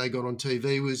coverage that they got on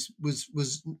TV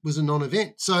was a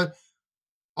non-event. So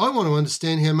I want to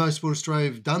understand how Motorsport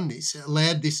Australia have done this,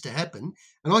 allowed this to happen.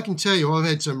 And I can tell you I've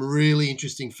had some really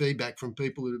interesting feedback from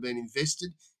people who have been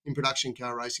invested in production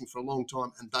car racing for a long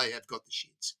time, and they have got the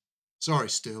shits. Sorry,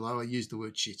 Sterlo, I used the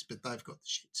word shits, but they've got the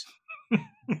shits.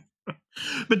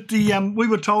 But we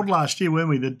were told last year, weren't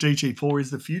we, that GT4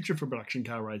 is the future for production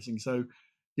car racing. So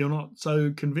you're not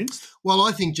so convinced? Well,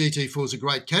 I think GT4 is a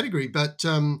great category, but,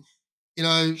 should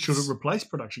it replace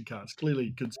production cars?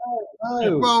 Clearly, could.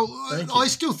 No. Well, I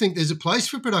still think there's a place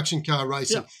for production car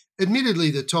racing. Yeah.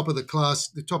 Admittedly, the top of the class,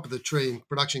 the top of the tree in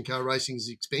production car racing is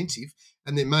expensive,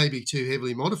 and they may be too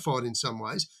heavily modified in some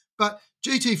ways. But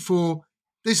GT4,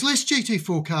 there's less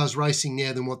GT4 cars racing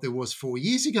now than what there was 4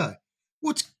 years ago.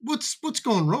 What's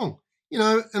gone wrong? And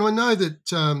I know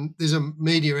that there's a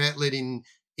media outlet in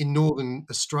Northern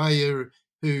Australia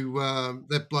who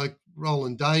that bloke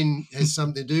Roland Dane has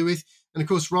something to do with. And, of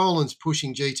course, Roland's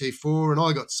pushing GT4, and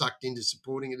I got sucked into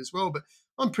supporting it as well. But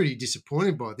I'm pretty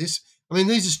disappointed by this. I mean,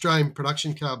 these Australian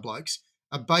production car blokes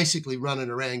are basically running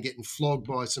around getting flogged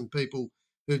by some people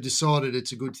who've decided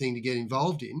it's a good thing to get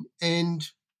involved in. And,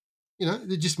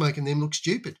 they're just making them look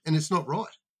stupid, and it's not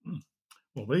right.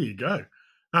 Well, there you go.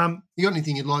 You got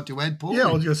anything you'd like to add, Paul? Yeah,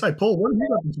 I was going to say, Paul, what have you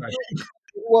got to say?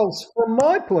 Well, from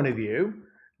my point of view,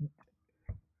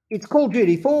 it's called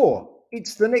GT4.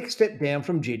 It's the next step down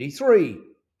from GT3.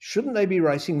 Shouldn't they be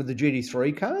racing with the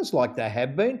GT3 cars like they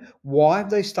have been? Why have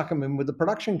they stuck them in with the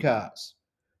production cars?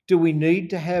 Do we need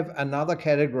to have another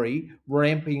category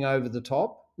ramping over the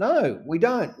top? No, we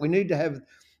don't. We need to have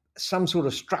some sort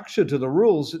of structure to the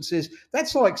rules that says,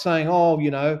 that's like saying,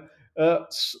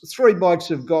 3 bikes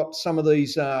have got some of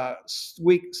these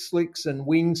slicks and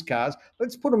wings cars.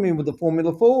 Let's put them in with the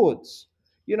Formula Fords.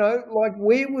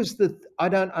 Where was I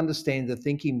don't understand the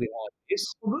thinking behind this.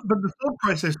 But the thought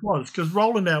process was, because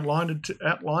Roland outlined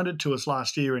it to us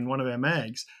last year in one of our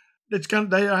mags,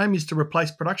 their aim is to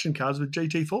replace production cars with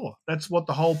GT4. That's what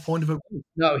the whole point of it was.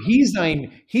 No, his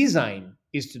aim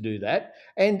is to do that.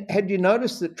 And had you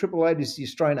noticed that Triple Eight is the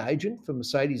Australian agent for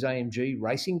Mercedes-AMG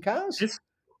racing cars? Yes.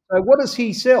 So what does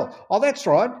he sell? Oh, that's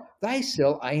right. They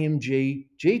sell AMG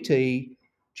GT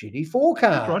GT4 cars.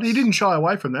 That's right. He didn't shy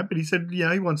away from that, but he said,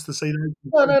 he wants to see them.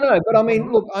 No. But I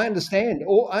mean, look, I understand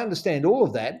all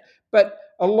of that. But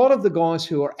a lot of the guys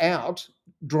who are out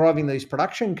driving these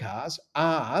production cars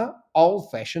are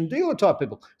old-fashioned dealer type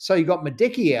people. So you got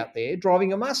Madecki out there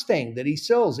driving a Mustang that he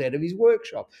sells out of his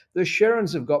workshop. The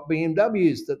Sherrans have got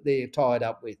BMWs that they're tied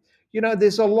up with.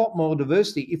 There's a lot more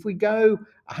diversity. If we go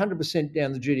 100%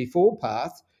 down the GT4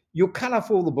 path, you'll cut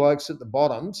off all the blokes at the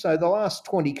bottom. So the last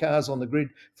 20 cars on the grid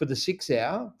for the 6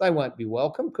 hour, they won't be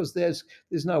welcome because there's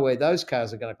no way those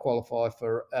cars are going to qualify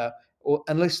for, or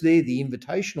unless they're the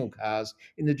invitational cars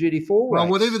in the GT4 Well,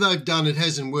 race. whatever they've done, it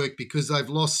hasn't worked because they've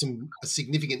lost a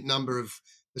significant number of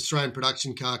Australian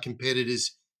production car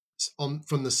competitors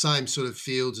from the same sort of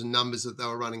fields and numbers that they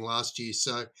were running last year.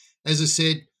 So, as I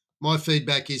said, my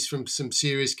feedback is from some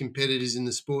serious competitors in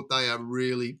the sport. They are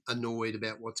really annoyed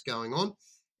about what's going on,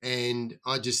 and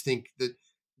I just think that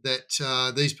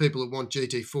these people that want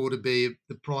GT4 to be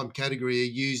the prime category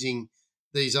are using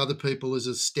these other people as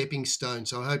a stepping stone.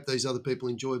 So I hope these other people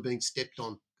enjoy being stepped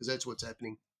on because that's what's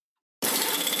happening.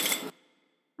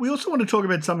 We also want to talk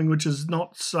about something which is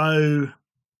not so,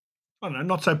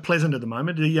 not so pleasant at the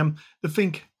moment. The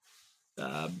Fink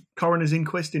coroner's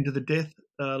inquest into the death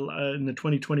in the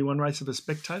 2021 race of a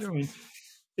spectator. I mean,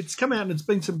 it's come out and it's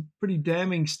been some pretty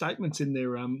damning statements in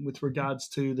there with regards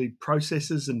to the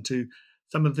processes and to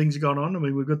some of the things that have gone on. I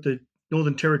mean, we've got the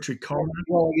Northern Territory coroner.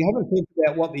 Well, you haven't talked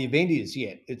about what the event is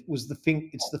yet. It was the Fink.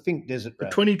 It's the Fink Desert The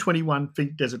Rally. 2021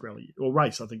 Fink Desert Rally, or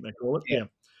race, I think they call it. Yeah.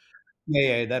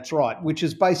 Yeah, that's right. Which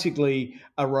is basically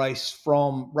a race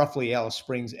from roughly Alice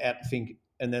Springs out to Fink,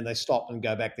 and then they stop and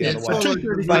go back the other way.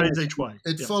 230 k's each way.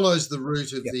 It follows the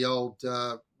route of the old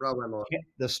railway line. Yeah,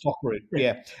 the stock route.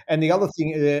 Yeah. And the other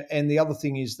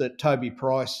thing is that Toby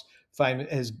Price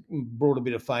has brought a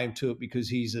bit of fame to it because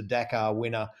he's a Dakar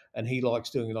winner and he likes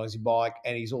doing it on his bike,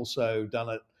 and he's also done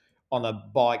it on a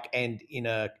bike and in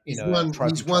a He's trophy won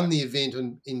truck. the event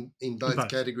in both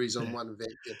categories on one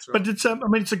event. That's right. But it's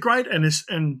it's a great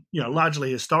and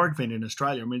largely historic event in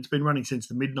Australia. I mean, it's been running since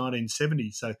the mid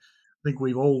 1970s. So I think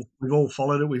we've all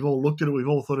followed it. We've all looked at it. We've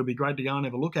all thought it'd be great to go and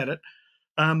have a look at it.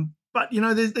 But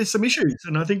there's some issues,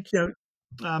 and I think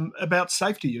about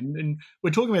safety, and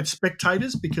we're talking about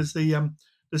spectators because the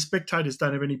spectators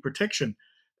don't have any protection.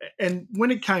 And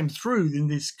when it came through in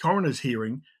this coroner's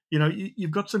hearing,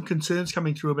 you've got some concerns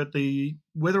coming through about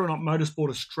whether or not Motorsport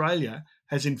Australia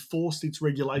has enforced its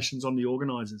regulations on the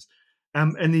organisers.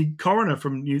 And the coroner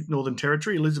from Northern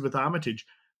Territory, Elizabeth Armitage,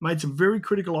 made some very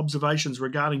critical observations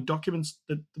regarding documents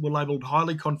that were labelled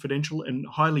highly confidential and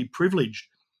highly privileged.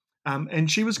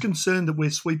 And she was concerned that we're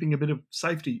sweeping a bit of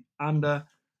safety under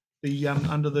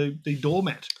the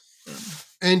doormat.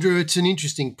 Andrew, it's an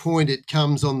interesting point. It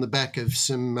comes on the back of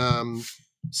some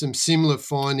similar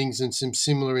findings and some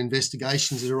similar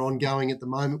investigations that are ongoing at the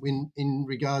moment in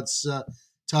regards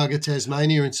Targa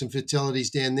Tasmania and some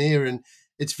fatalities down there. And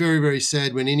it's very, very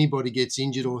sad when anybody gets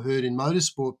injured or hurt in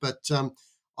motorsport. But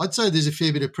I'd say there's a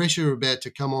fair bit of pressure about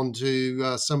to come on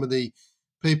to some of the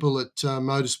people at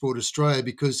Motorsport Australia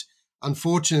because,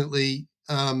 unfortunately,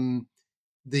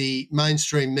 the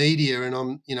mainstream media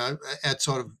and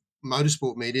outside of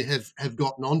motorsport media have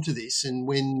gotten onto this. And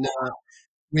when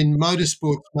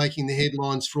motorsport's making the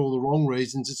headlines for all the wrong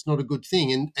reasons, it's not a good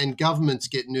thing. And governments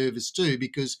get nervous too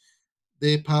because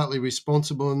they're partly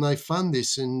responsible and they fund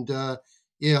this. And I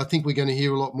think we're going to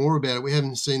hear a lot more about it. We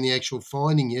haven't seen the actual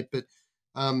finding yet, but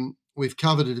we've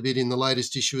covered it a bit in the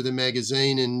latest issue of the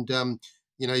magazine. And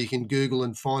you can Google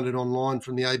and find it online.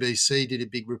 From the ABC did a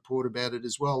big report about it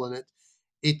as well, and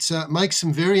it makes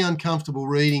some very uncomfortable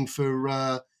reading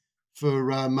for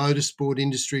motorsport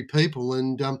industry people.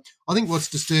 And I think what's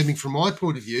disturbing from my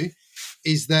point of view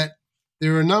is that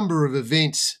there are a number of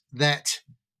events that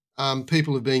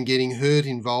people have been getting hurt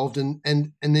involved, and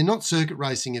they're not circuit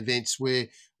racing events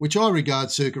which I regard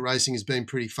circuit racing as being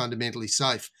pretty fundamentally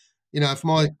safe. If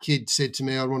my kid said to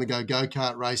me, I want to go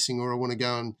go-kart racing or I want to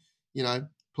go and,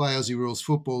 play Aussie rules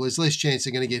football, there's less chance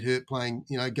they're going to get hurt playing,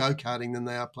 go-karting than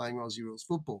they are playing Aussie rules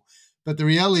football. But the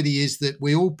reality is that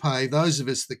we all pay, those of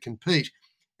us that compete,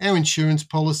 our insurance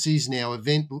policies and our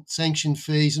event sanction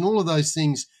fees and all of those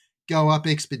things go up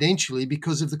exponentially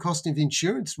because of the cost of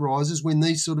insurance rises when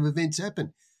these sort of events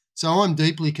happen. So I'm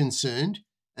deeply concerned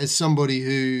as somebody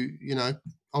who,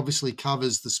 obviously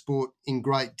covers the sport in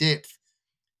great depth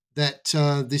that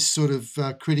this sort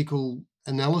of critical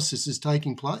analysis is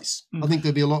taking place. I think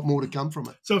there'll be a lot more to come from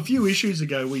it. So a few issues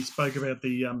ago, we spoke about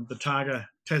the Targa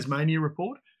Tasmania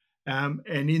report. And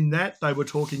in that, they were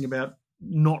talking about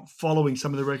not following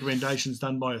some of the recommendations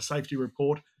done by a safety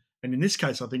report. And in this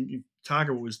case, I think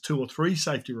Targa was 2 or 3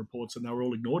 safety reports and they were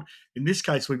all ignored. In this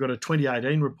case, we've got a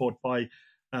 2018 report by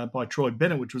Troy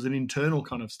Bennett, which was an internal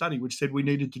kind of study, which said we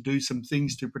needed to do some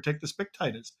things to protect the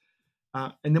spectators.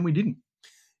 And then we didn't.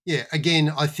 Yeah,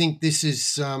 again, I think this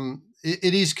is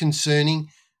it is concerning.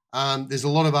 There's a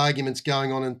lot of arguments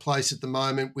going on in place at the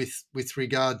moment with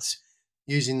regards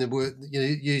using the word,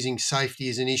 using safety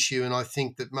as an issue, and I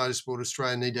think that Motorsport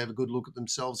Australia need to have a good look at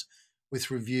themselves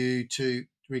with review to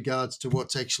regards to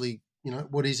what's actually,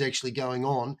 what is actually going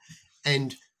on,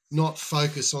 and not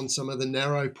focus on some of the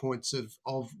narrow points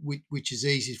of which is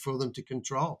easy for them to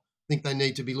control. I think they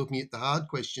need to be looking at the hard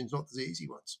questions, not the easy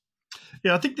ones.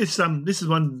 Yeah, I think this is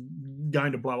one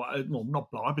going to blow up. Well,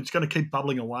 not blow up. It's going to keep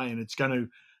bubbling away, and it's going to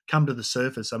come to the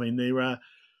surface. I mean, there are,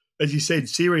 as you said,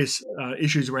 serious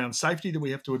issues around safety that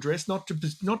we have to address. Not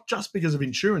just because of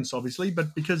insurance, obviously,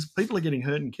 but because people are getting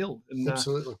hurt and killed. And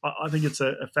Absolutely, I think it's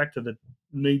a factor that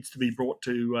needs to be brought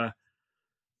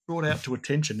out to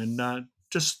attention. And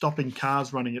just stopping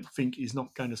cars running at Fink is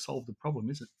not going to solve the problem,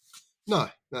 is it? No.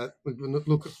 We can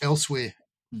look elsewhere.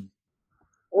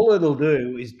 All it'll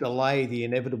do is delay the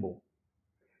inevitable.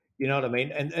 You know what I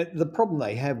mean? And the problem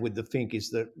they have with the Fink is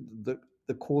that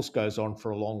the course goes on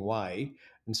for a long way,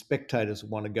 and spectators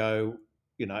want to go,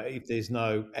 if there's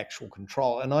no actual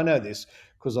control. And I know this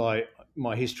because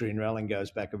my history in rallying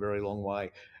goes back a very long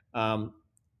way.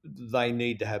 They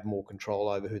need to have more control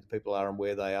over who the people are and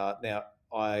where they are. Now,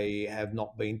 I have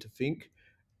not been to Fink,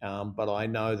 but I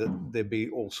know that there'd be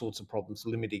all sorts of problems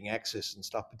limiting access and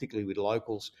stuff, particularly with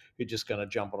locals who are just going to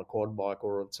jump on a quad bike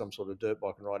or some sort of dirt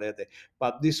bike and ride out there.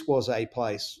 But this was a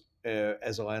place,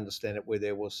 as I understand it, where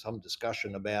there was some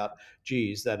discussion about,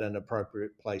 gee, is that an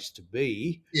appropriate place to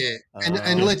be? Yeah,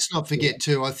 and let's not forget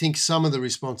too, I think some of the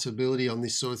responsibility on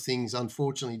this sort of things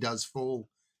unfortunately does fall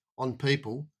on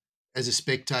people. As a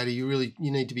spectator, you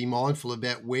need to be mindful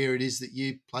about where it is that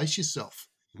you place yourself.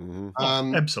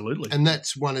 Mm-hmm. Absolutely. And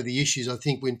that's one of the issues. I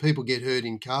think when people get hurt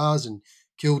in cars and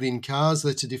killed in cars,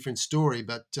 that's a different story.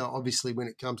 But obviously when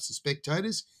it comes to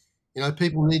spectators,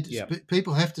 people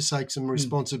people have to take some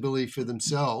responsibility for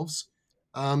themselves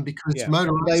because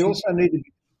motor racing... They also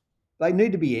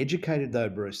need to be educated though,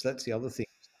 Bruce. That's the other thing.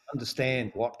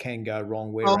 Understand what can go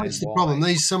wrong, where and why. That's the problem.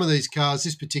 Some of these cars,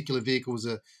 this particular vehicle was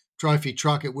a trophy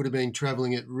truck. It would have been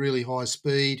travelling at really high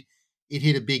speed. It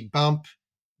hit a big bump.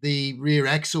 The rear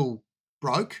axle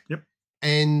broke,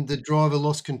 and the driver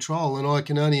lost control. And I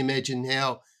can only imagine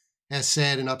how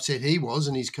sad and upset he was,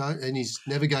 and his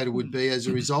navigator would be as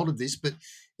a result of this. But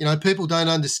people don't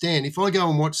understand. If I go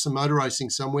and watch some motor racing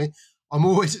somewhere,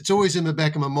 it's always in the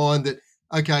back of my mind that,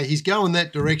 okay, he's going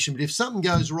that direction, but if something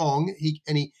goes wrong, he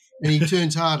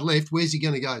turns hard left, where's he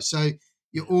going to go? So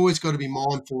you always got to be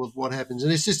mindful of what happens,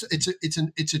 and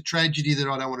it's a tragedy that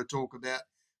I don't want to talk about.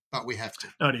 But we have to.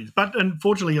 No, it is. But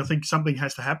unfortunately, I think something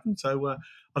has to happen. So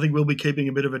I think we'll be keeping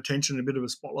a bit of attention, a bit of a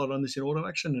spotlight on this in Auto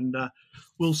Action, and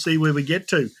we'll see where we get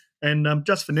to. And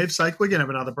just for Nev's sake, we're going to have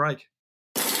another break.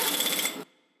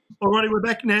 All righty, we're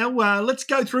back now. Let's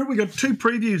go through. We've got two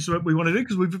previews that we want to do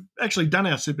because we've actually done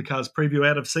our Supercars preview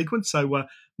out of sequence. So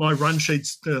my run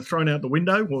sheet's thrown out the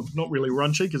window. Well, not really a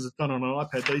run sheet because it's done on an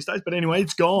iPad these days. But anyway,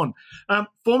 it's gone.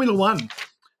 Formula One,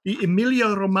 the Emilia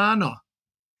Romagna.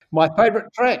 My favourite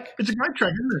track. It's a great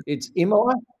track, isn't it? It's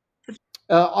Imola.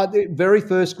 The very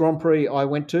first Grand Prix I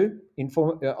went to,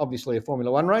 obviously a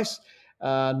Formula One race,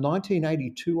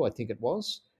 1982, I think it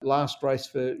was. Last race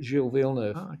for Gilles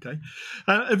Villeneuve. Oh, okay.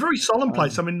 A very solemn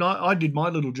place. I mean, I did my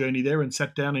little journey there and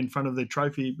sat down in front of the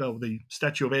the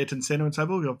statue of Ayrton Senna and so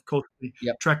forth. Of course, the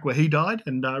track where he died,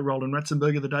 and Roland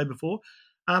Ratzenberger the day before.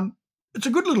 It's a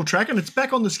good little track, and it's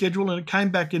back on the schedule, and it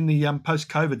came back in the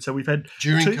post-COVID. So we've had...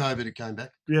 During COVID, it came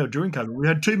back. Yeah, during COVID. We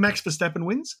had 2 Max Verstappen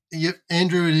wins. Yep,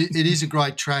 Andrew, it is a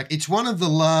great track. It's one of the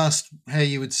last, how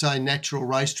you would say, natural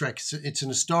racetracks. It's an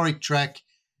historic track.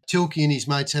 Tilke and his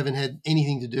mates haven't had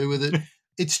anything to do with it.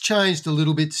 It's changed a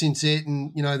little bit since it,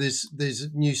 and, there's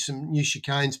some new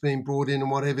chicanes being brought in and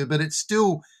whatever, but it's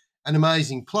still an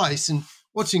amazing place. And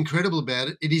what's incredible about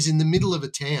it, it is in the middle of a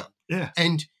town. Yeah.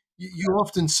 And you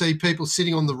often see people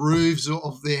sitting on the roofs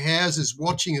of their houses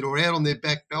watching it, or out on their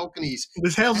back balconies.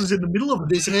 There's houses in the middle of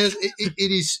it.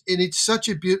 It is, and it's such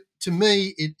a beaut. To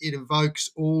me, it evokes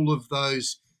all of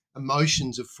those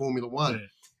emotions of Formula One. Yeah.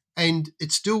 And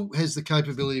it still has the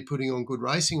capability of putting on good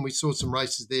racing. And we saw some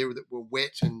races there that were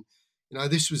wet. And,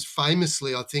 this was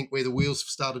famously, I think, where the wheels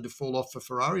started to fall off for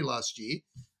Ferrari last year.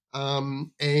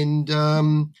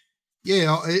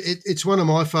 It's one of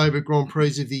my favourite Grand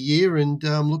Prix of the year, and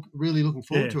really looking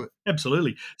forward to it.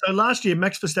 Absolutely. So last year,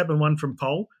 Max Verstappen won from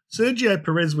pole. Sergio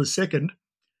Perez was second,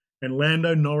 and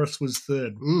Lando Norris was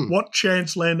third. What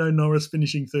chance Lando Norris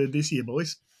finishing third this year,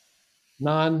 boys?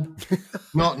 None.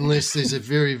 Not unless there's a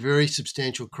very, very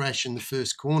substantial crash in the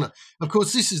first corner. Of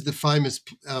course, this is the famous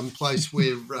place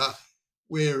where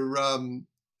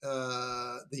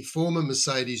the former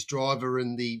Mercedes driver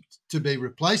and the to-be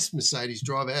replaced Mercedes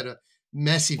driver had a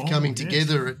massive coming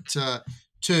together at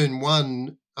turn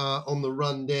 1 on the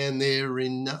run down there I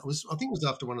think it was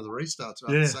after one of the restarts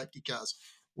after the safety cars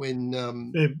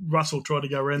when Russell tried to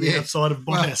go around the outside of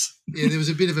Bottas. Well, there was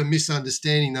a bit of a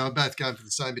misunderstanding. They were both going for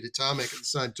the same bit of tarmac at the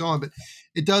same time, but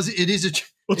it is a.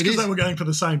 Well, it's because they were going for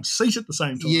the same seat at the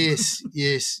same time.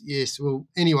 Yes. Well,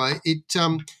 anyway, it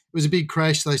was a big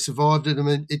crash. They survived it. I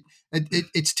mean,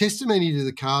 it's testimony to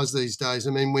the cars these days.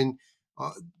 I mean, when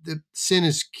the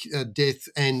Senna's death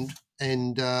and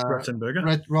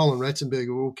Ratzenberger. Roland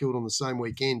Ratzenberger were all killed on the same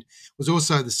weekend. It was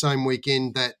also the same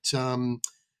weekend that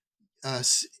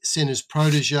Senna's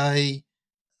protege,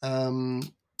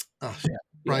 Rubens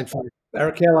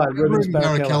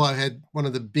Barrichello had one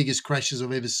of the biggest crashes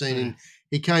I've ever seen. And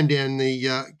he came down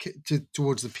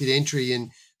towards the pit entry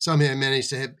and somehow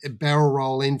managed to have a barrel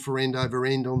roll end for end over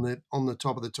end on the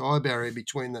top of the tyre barrier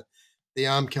between the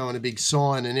Armco and a big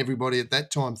sign. And everybody at that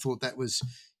time thought that was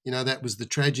the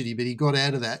tragedy. But he got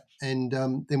out of that, and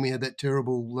then we had that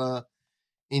terrible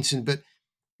incident. But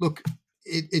look,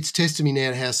 it's testimony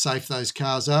now to how safe those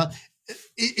cars are.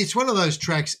 It's one of those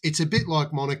tracks. It's a bit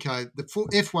like Monaco. The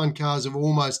F1 cars have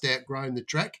almost outgrown the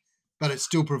track, but it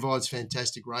still provides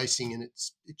fantastic racing, and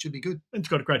it should be good. It's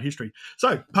got a great history.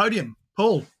 So, podium,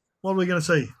 Paul, what are we going to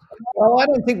see? Well, I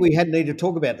don't think we need to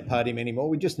talk about the podium anymore.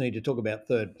 We just need to talk about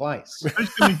third place.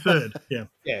 Who's coming third? Yeah.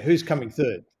 Yeah, who's coming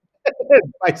third?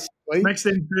 Basically. Max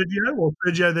then Sergio, or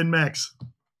Sergio then Max?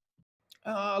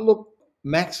 Look,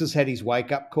 Max has had his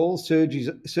wake-up call.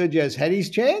 Sergio's had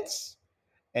his chance,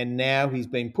 and now he's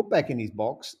been put back in his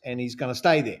box, and he's going to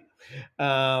stay there.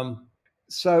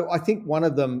 So I think one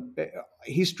of them,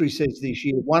 history says this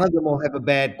year, one of them will have a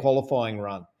bad qualifying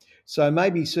run. So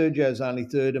maybe Sergio's only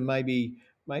third, and maybe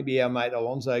our mate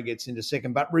Alonso gets into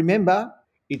second. But remember,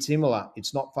 it's Imola.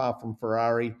 It's not far from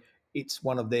Ferrari. It's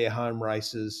one of their home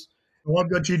races. Well,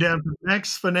 I've got you down for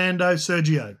Max, Fernando,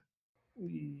 Sergio.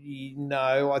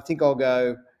 No, I think I'll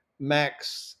go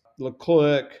Max,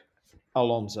 Leclerc,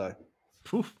 Alonso.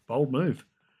 Oof, bold move.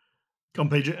 Come,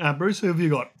 PJ. Bruce, who have you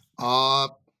got?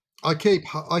 I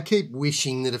keep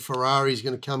wishing that a Ferrari is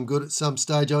going to come good at some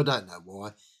stage. I don't know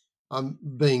why. I'm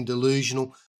being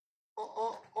delusional.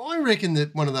 I reckon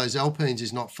that one of those Alpines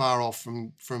is not far off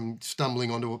from stumbling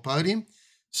onto a podium.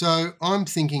 So I'm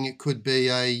thinking it could be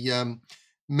a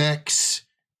Max,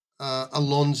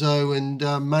 Alonso, and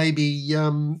maybe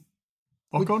Ocon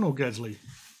or Gasly.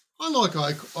 I like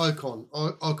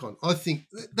Ocon. I think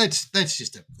that's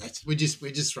we're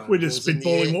just throwing. We're just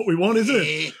spitballing what we want, isn't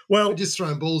it? Well, we're just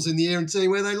throwing balls in the air and seeing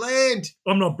where they land.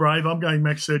 I'm not brave. I'm going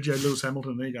Max, Sergio, Lewis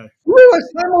Hamilton. There you go.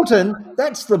 Lewis Hamilton.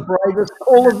 That's the bravest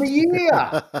call of the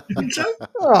year. You think so?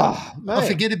 Oh, man. I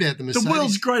forget about the Mercedes. The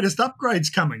world's greatest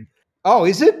upgrade's coming. Oh,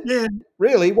 is it? Yeah.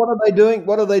 Really? What are they doing?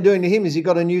 What are they doing to him? Has he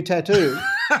got a new tattoo?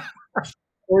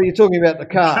 Or are you talking about the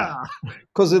car?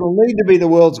 Because it'll need to be the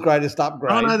world's greatest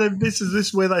upgrade. Oh no, this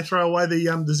is where they throw away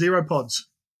the zero pods.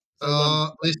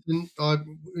 Listen,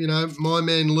 my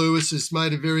man Lewis has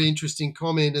made a very interesting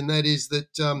comment, and that is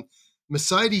that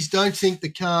Mercedes don't think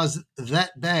the car's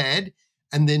that bad,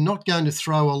 and they're not going to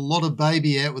throw a lot of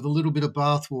baby out with a little bit of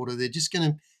bathwater. They're just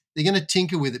going to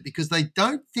tinker with it because they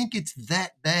don't think it's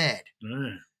that bad.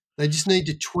 No. They just need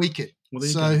to tweak it. Well,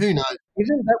 so who knows?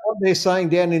 Isn't that what they're saying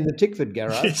down in the Tickford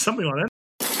garage? Yeah, something like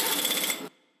that.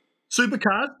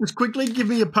 Supercars, just quickly give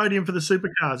me a podium for the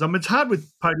supercars. It's hard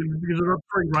with podiums because there are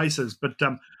 3 races, but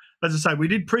as I say, we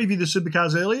did preview the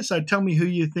supercars earlier, so tell me who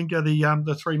you think are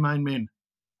the 3 main men.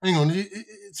 Hang on,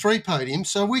 3 podiums,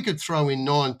 so we could throw in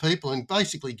 9 people and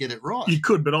basically get it right. You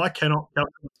could, but I cannot.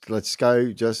 Let's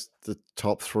go just the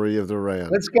top 3 of the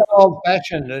round. Let's go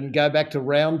old-fashioned and go back to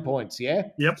round points, yeah?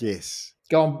 Yep. Yes.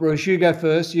 Go on, Bruce, you go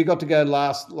first. You got to go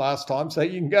last time, so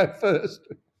you can go first.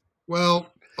 Well,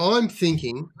 I'm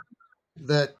thinking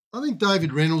that I think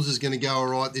David Reynolds is going to go all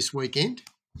right this weekend.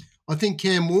 I think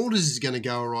Cam Walters is going to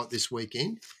go all right this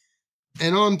weekend.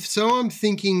 And I'm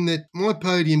thinking that my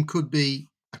podium could be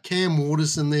a Cam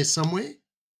Waters in there somewhere.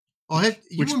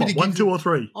 Which spot? 1, 2, or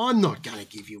 3? I'm not going to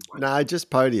give you one. No, just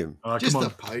podium. Oh, just the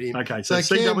podium. Okay, so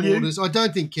Cam CW? Waters, I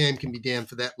don't think Cam can be down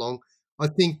for that long. I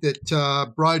think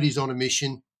that Brodie's on a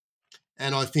mission,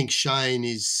 and I think Shane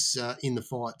is in the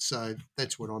fight. So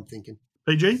that's what I'm thinking.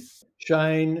 PG?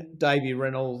 Shane, Davey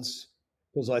Reynolds,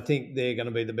 because I think they're going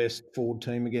to be the best Ford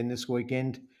team again this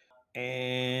weekend.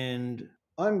 And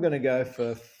I'm going to go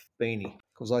for Feeney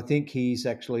because I think he's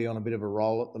actually on a bit of a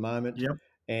roll at the moment. Yep.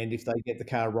 And if they get the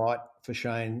car right for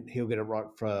Shane, they'll get it right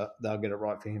for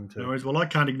him too. No worries. Well, I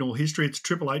can't ignore history. It's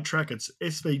 888 track. It's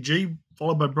SVG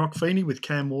followed by Brock Feeney with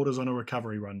Cam Waters on a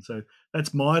recovery run. So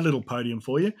that's my little podium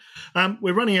for you.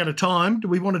 We're running out of time. Do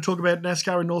we want to talk about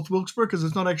NASCAR in North Wilkesboro because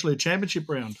it's not actually a championship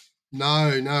round?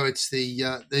 No, it's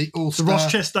the All-Star. The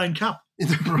Ross Chastain Cup.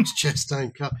 The Ross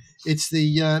Chastain Cup. It's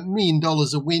the $1 million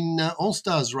a win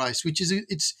All-Stars race, which is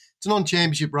it's a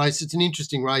non-championship race. It's an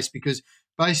interesting race because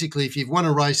basically if you've won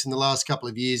a race in the last couple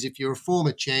of years, if you're a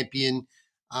former champion,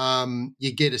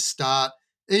 you get a start.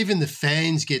 Even the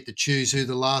fans get to choose who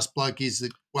the last bloke is.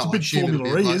 That well, it's a bit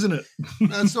Formula E, isn't it?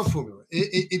 No, it's not Formula.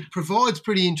 It provides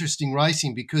pretty interesting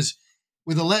racing because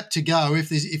with a lap to go,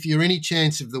 if you're any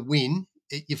chance of the win,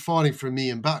 you're fighting for $1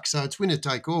 million. So it's winner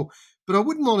take all. But I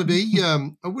wouldn't want to be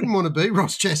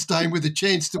Ross Chastain with a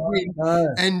chance to win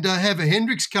and have a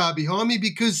Hendricks car behind me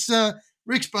because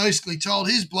Rick's basically told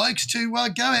his blokes to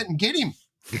go out and get him.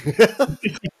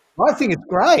 I think it's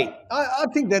great. I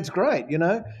think that's great. You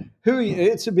know,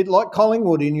 it's a bit like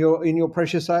Collingwood in your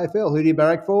precious AFL. Who do you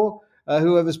barrack for?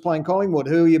 Whoever's playing Collingwood.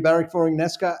 Who are you barrack for in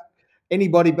NASCAR?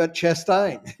 Anybody but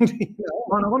Chastain.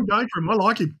 I'm going for him. I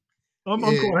like him. I'm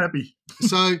quite happy.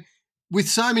 So with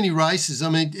so many races, I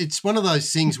mean, it's one of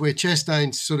those things where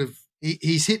Chastain's sort of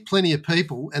he's hit plenty of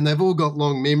people and they've all got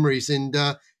long memories. And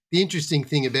the interesting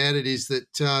thing about it is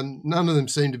that none of them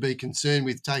seem to be concerned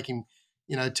with take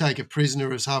a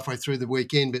prisoner as halfway through the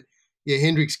weekend. But yeah,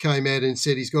 Hendricks came out and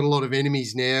said he's got a lot of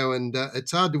enemies now, and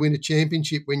it's hard to win a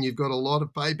championship when you've got a lot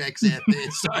of paybacks out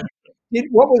there. So.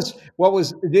 What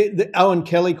was the Owen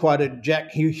Kelly quoted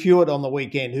Jack Hewitt on the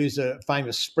weekend, who's a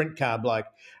famous sprint car bloke,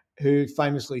 who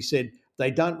famously said, "They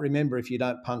don't remember if you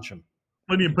don't punch them."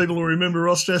 Plenty of people will remember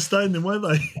Ross Chastain then, won't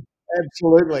they?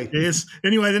 Absolutely. Yes.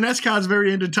 Anyway, the NASCAR is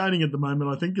very entertaining at the moment,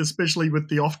 I think, especially with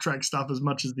the off-track stuff as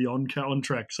much as the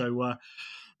on-track. So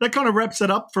that kind of wraps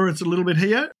it up for us a little bit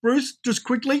here. Bruce, just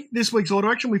quickly, this week's Auto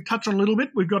Action, we've touched on a little bit.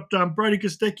 We've got Brody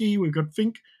Kostecki, we've got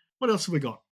Fink. What else have we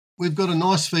got? We've got a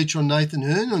nice feature on Nathan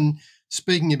Hearn. And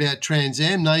speaking about Trans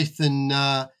Am, Nathan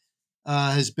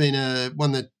has been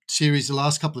won the series the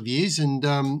last couple of years, and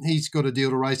he's got a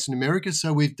deal to race in America.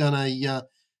 So we've done a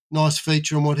nice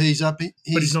feature on what he's up. But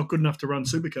he's not good enough to run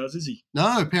supercars, is he?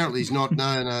 No, apparently he's not.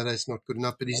 No, that's not good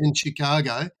enough. But he's in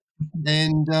Chicago,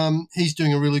 and he's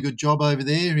doing a really good job over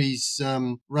there. He's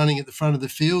running at the front of the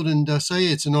field, and so yeah,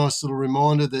 it's a nice little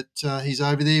reminder that he's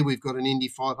over there. We've got an Indy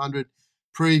 500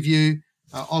 preview.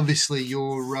 Obviously,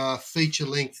 your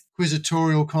feature-length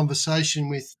quizzitorial conversation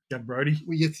with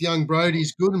young Brody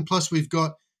is good, and plus we've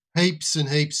got heaps and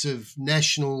heaps of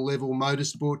national-level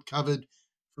motorsport covered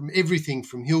from everything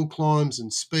from hill climbs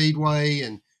and speedway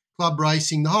and club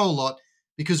racing, the whole lot,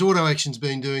 because Auto Action's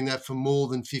been doing that for more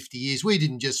than 50 years. We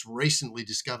didn't just recently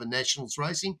discover nationals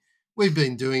racing. We've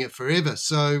been doing it forever.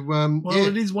 So,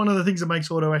 it is one of the things that makes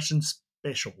Auto Action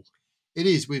special. It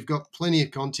is. We've got plenty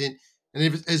of content.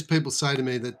 And as people say to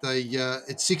me that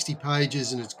it's 60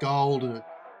 pages and it's gold and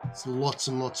it's lots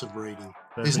and lots of reading.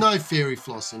 Perfect. There's no fairy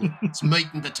floss in it. It's meat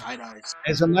and potatoes.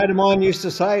 As a mate of mine used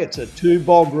to say, it's a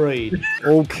two-bog read.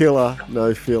 All killer,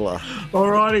 no filler. All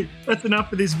righty. That's enough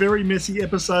for this very messy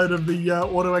episode of the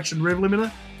Auto Action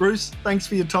RevLimiter. Bruce, thanks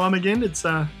for your time again. It's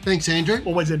thanks, Andrew.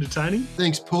 Always entertaining.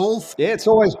 Thanks, Paul. Yeah, it's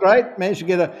always great. Managed to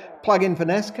get a plug in for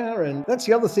NASCAR. And that's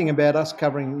the other thing about us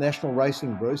covering national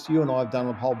racing, Bruce. You and I have done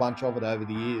a whole bunch of it over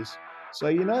the years. So,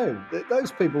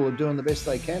 those people are doing the best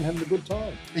they can, having a good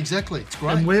time. Exactly. It's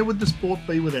great. And where would the sport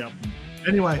be without them?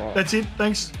 Anyway, That's it.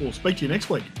 Thanks. We'll speak to you next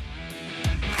week.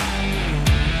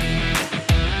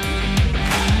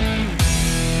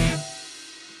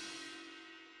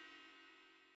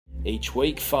 Each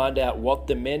week, find out what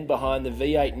the men behind the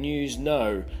V8 News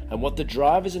know and what the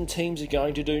drivers and teams are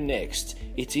going to do next.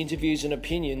 It's interviews and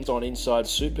opinions on Inside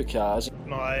Supercars.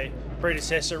 My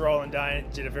predecessor, Roland Dane,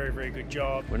 did a very, very good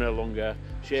job. We're no longer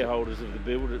shareholders of the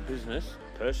business.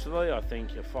 Personally, I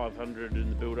think a 500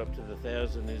 in the build-up to the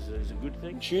 1,000 is a good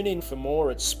thing. Tune in for more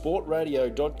at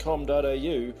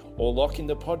sportradio.com.au or lock in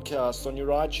the podcast on your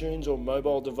iTunes or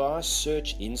mobile device.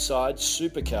 Search Inside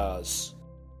Supercars.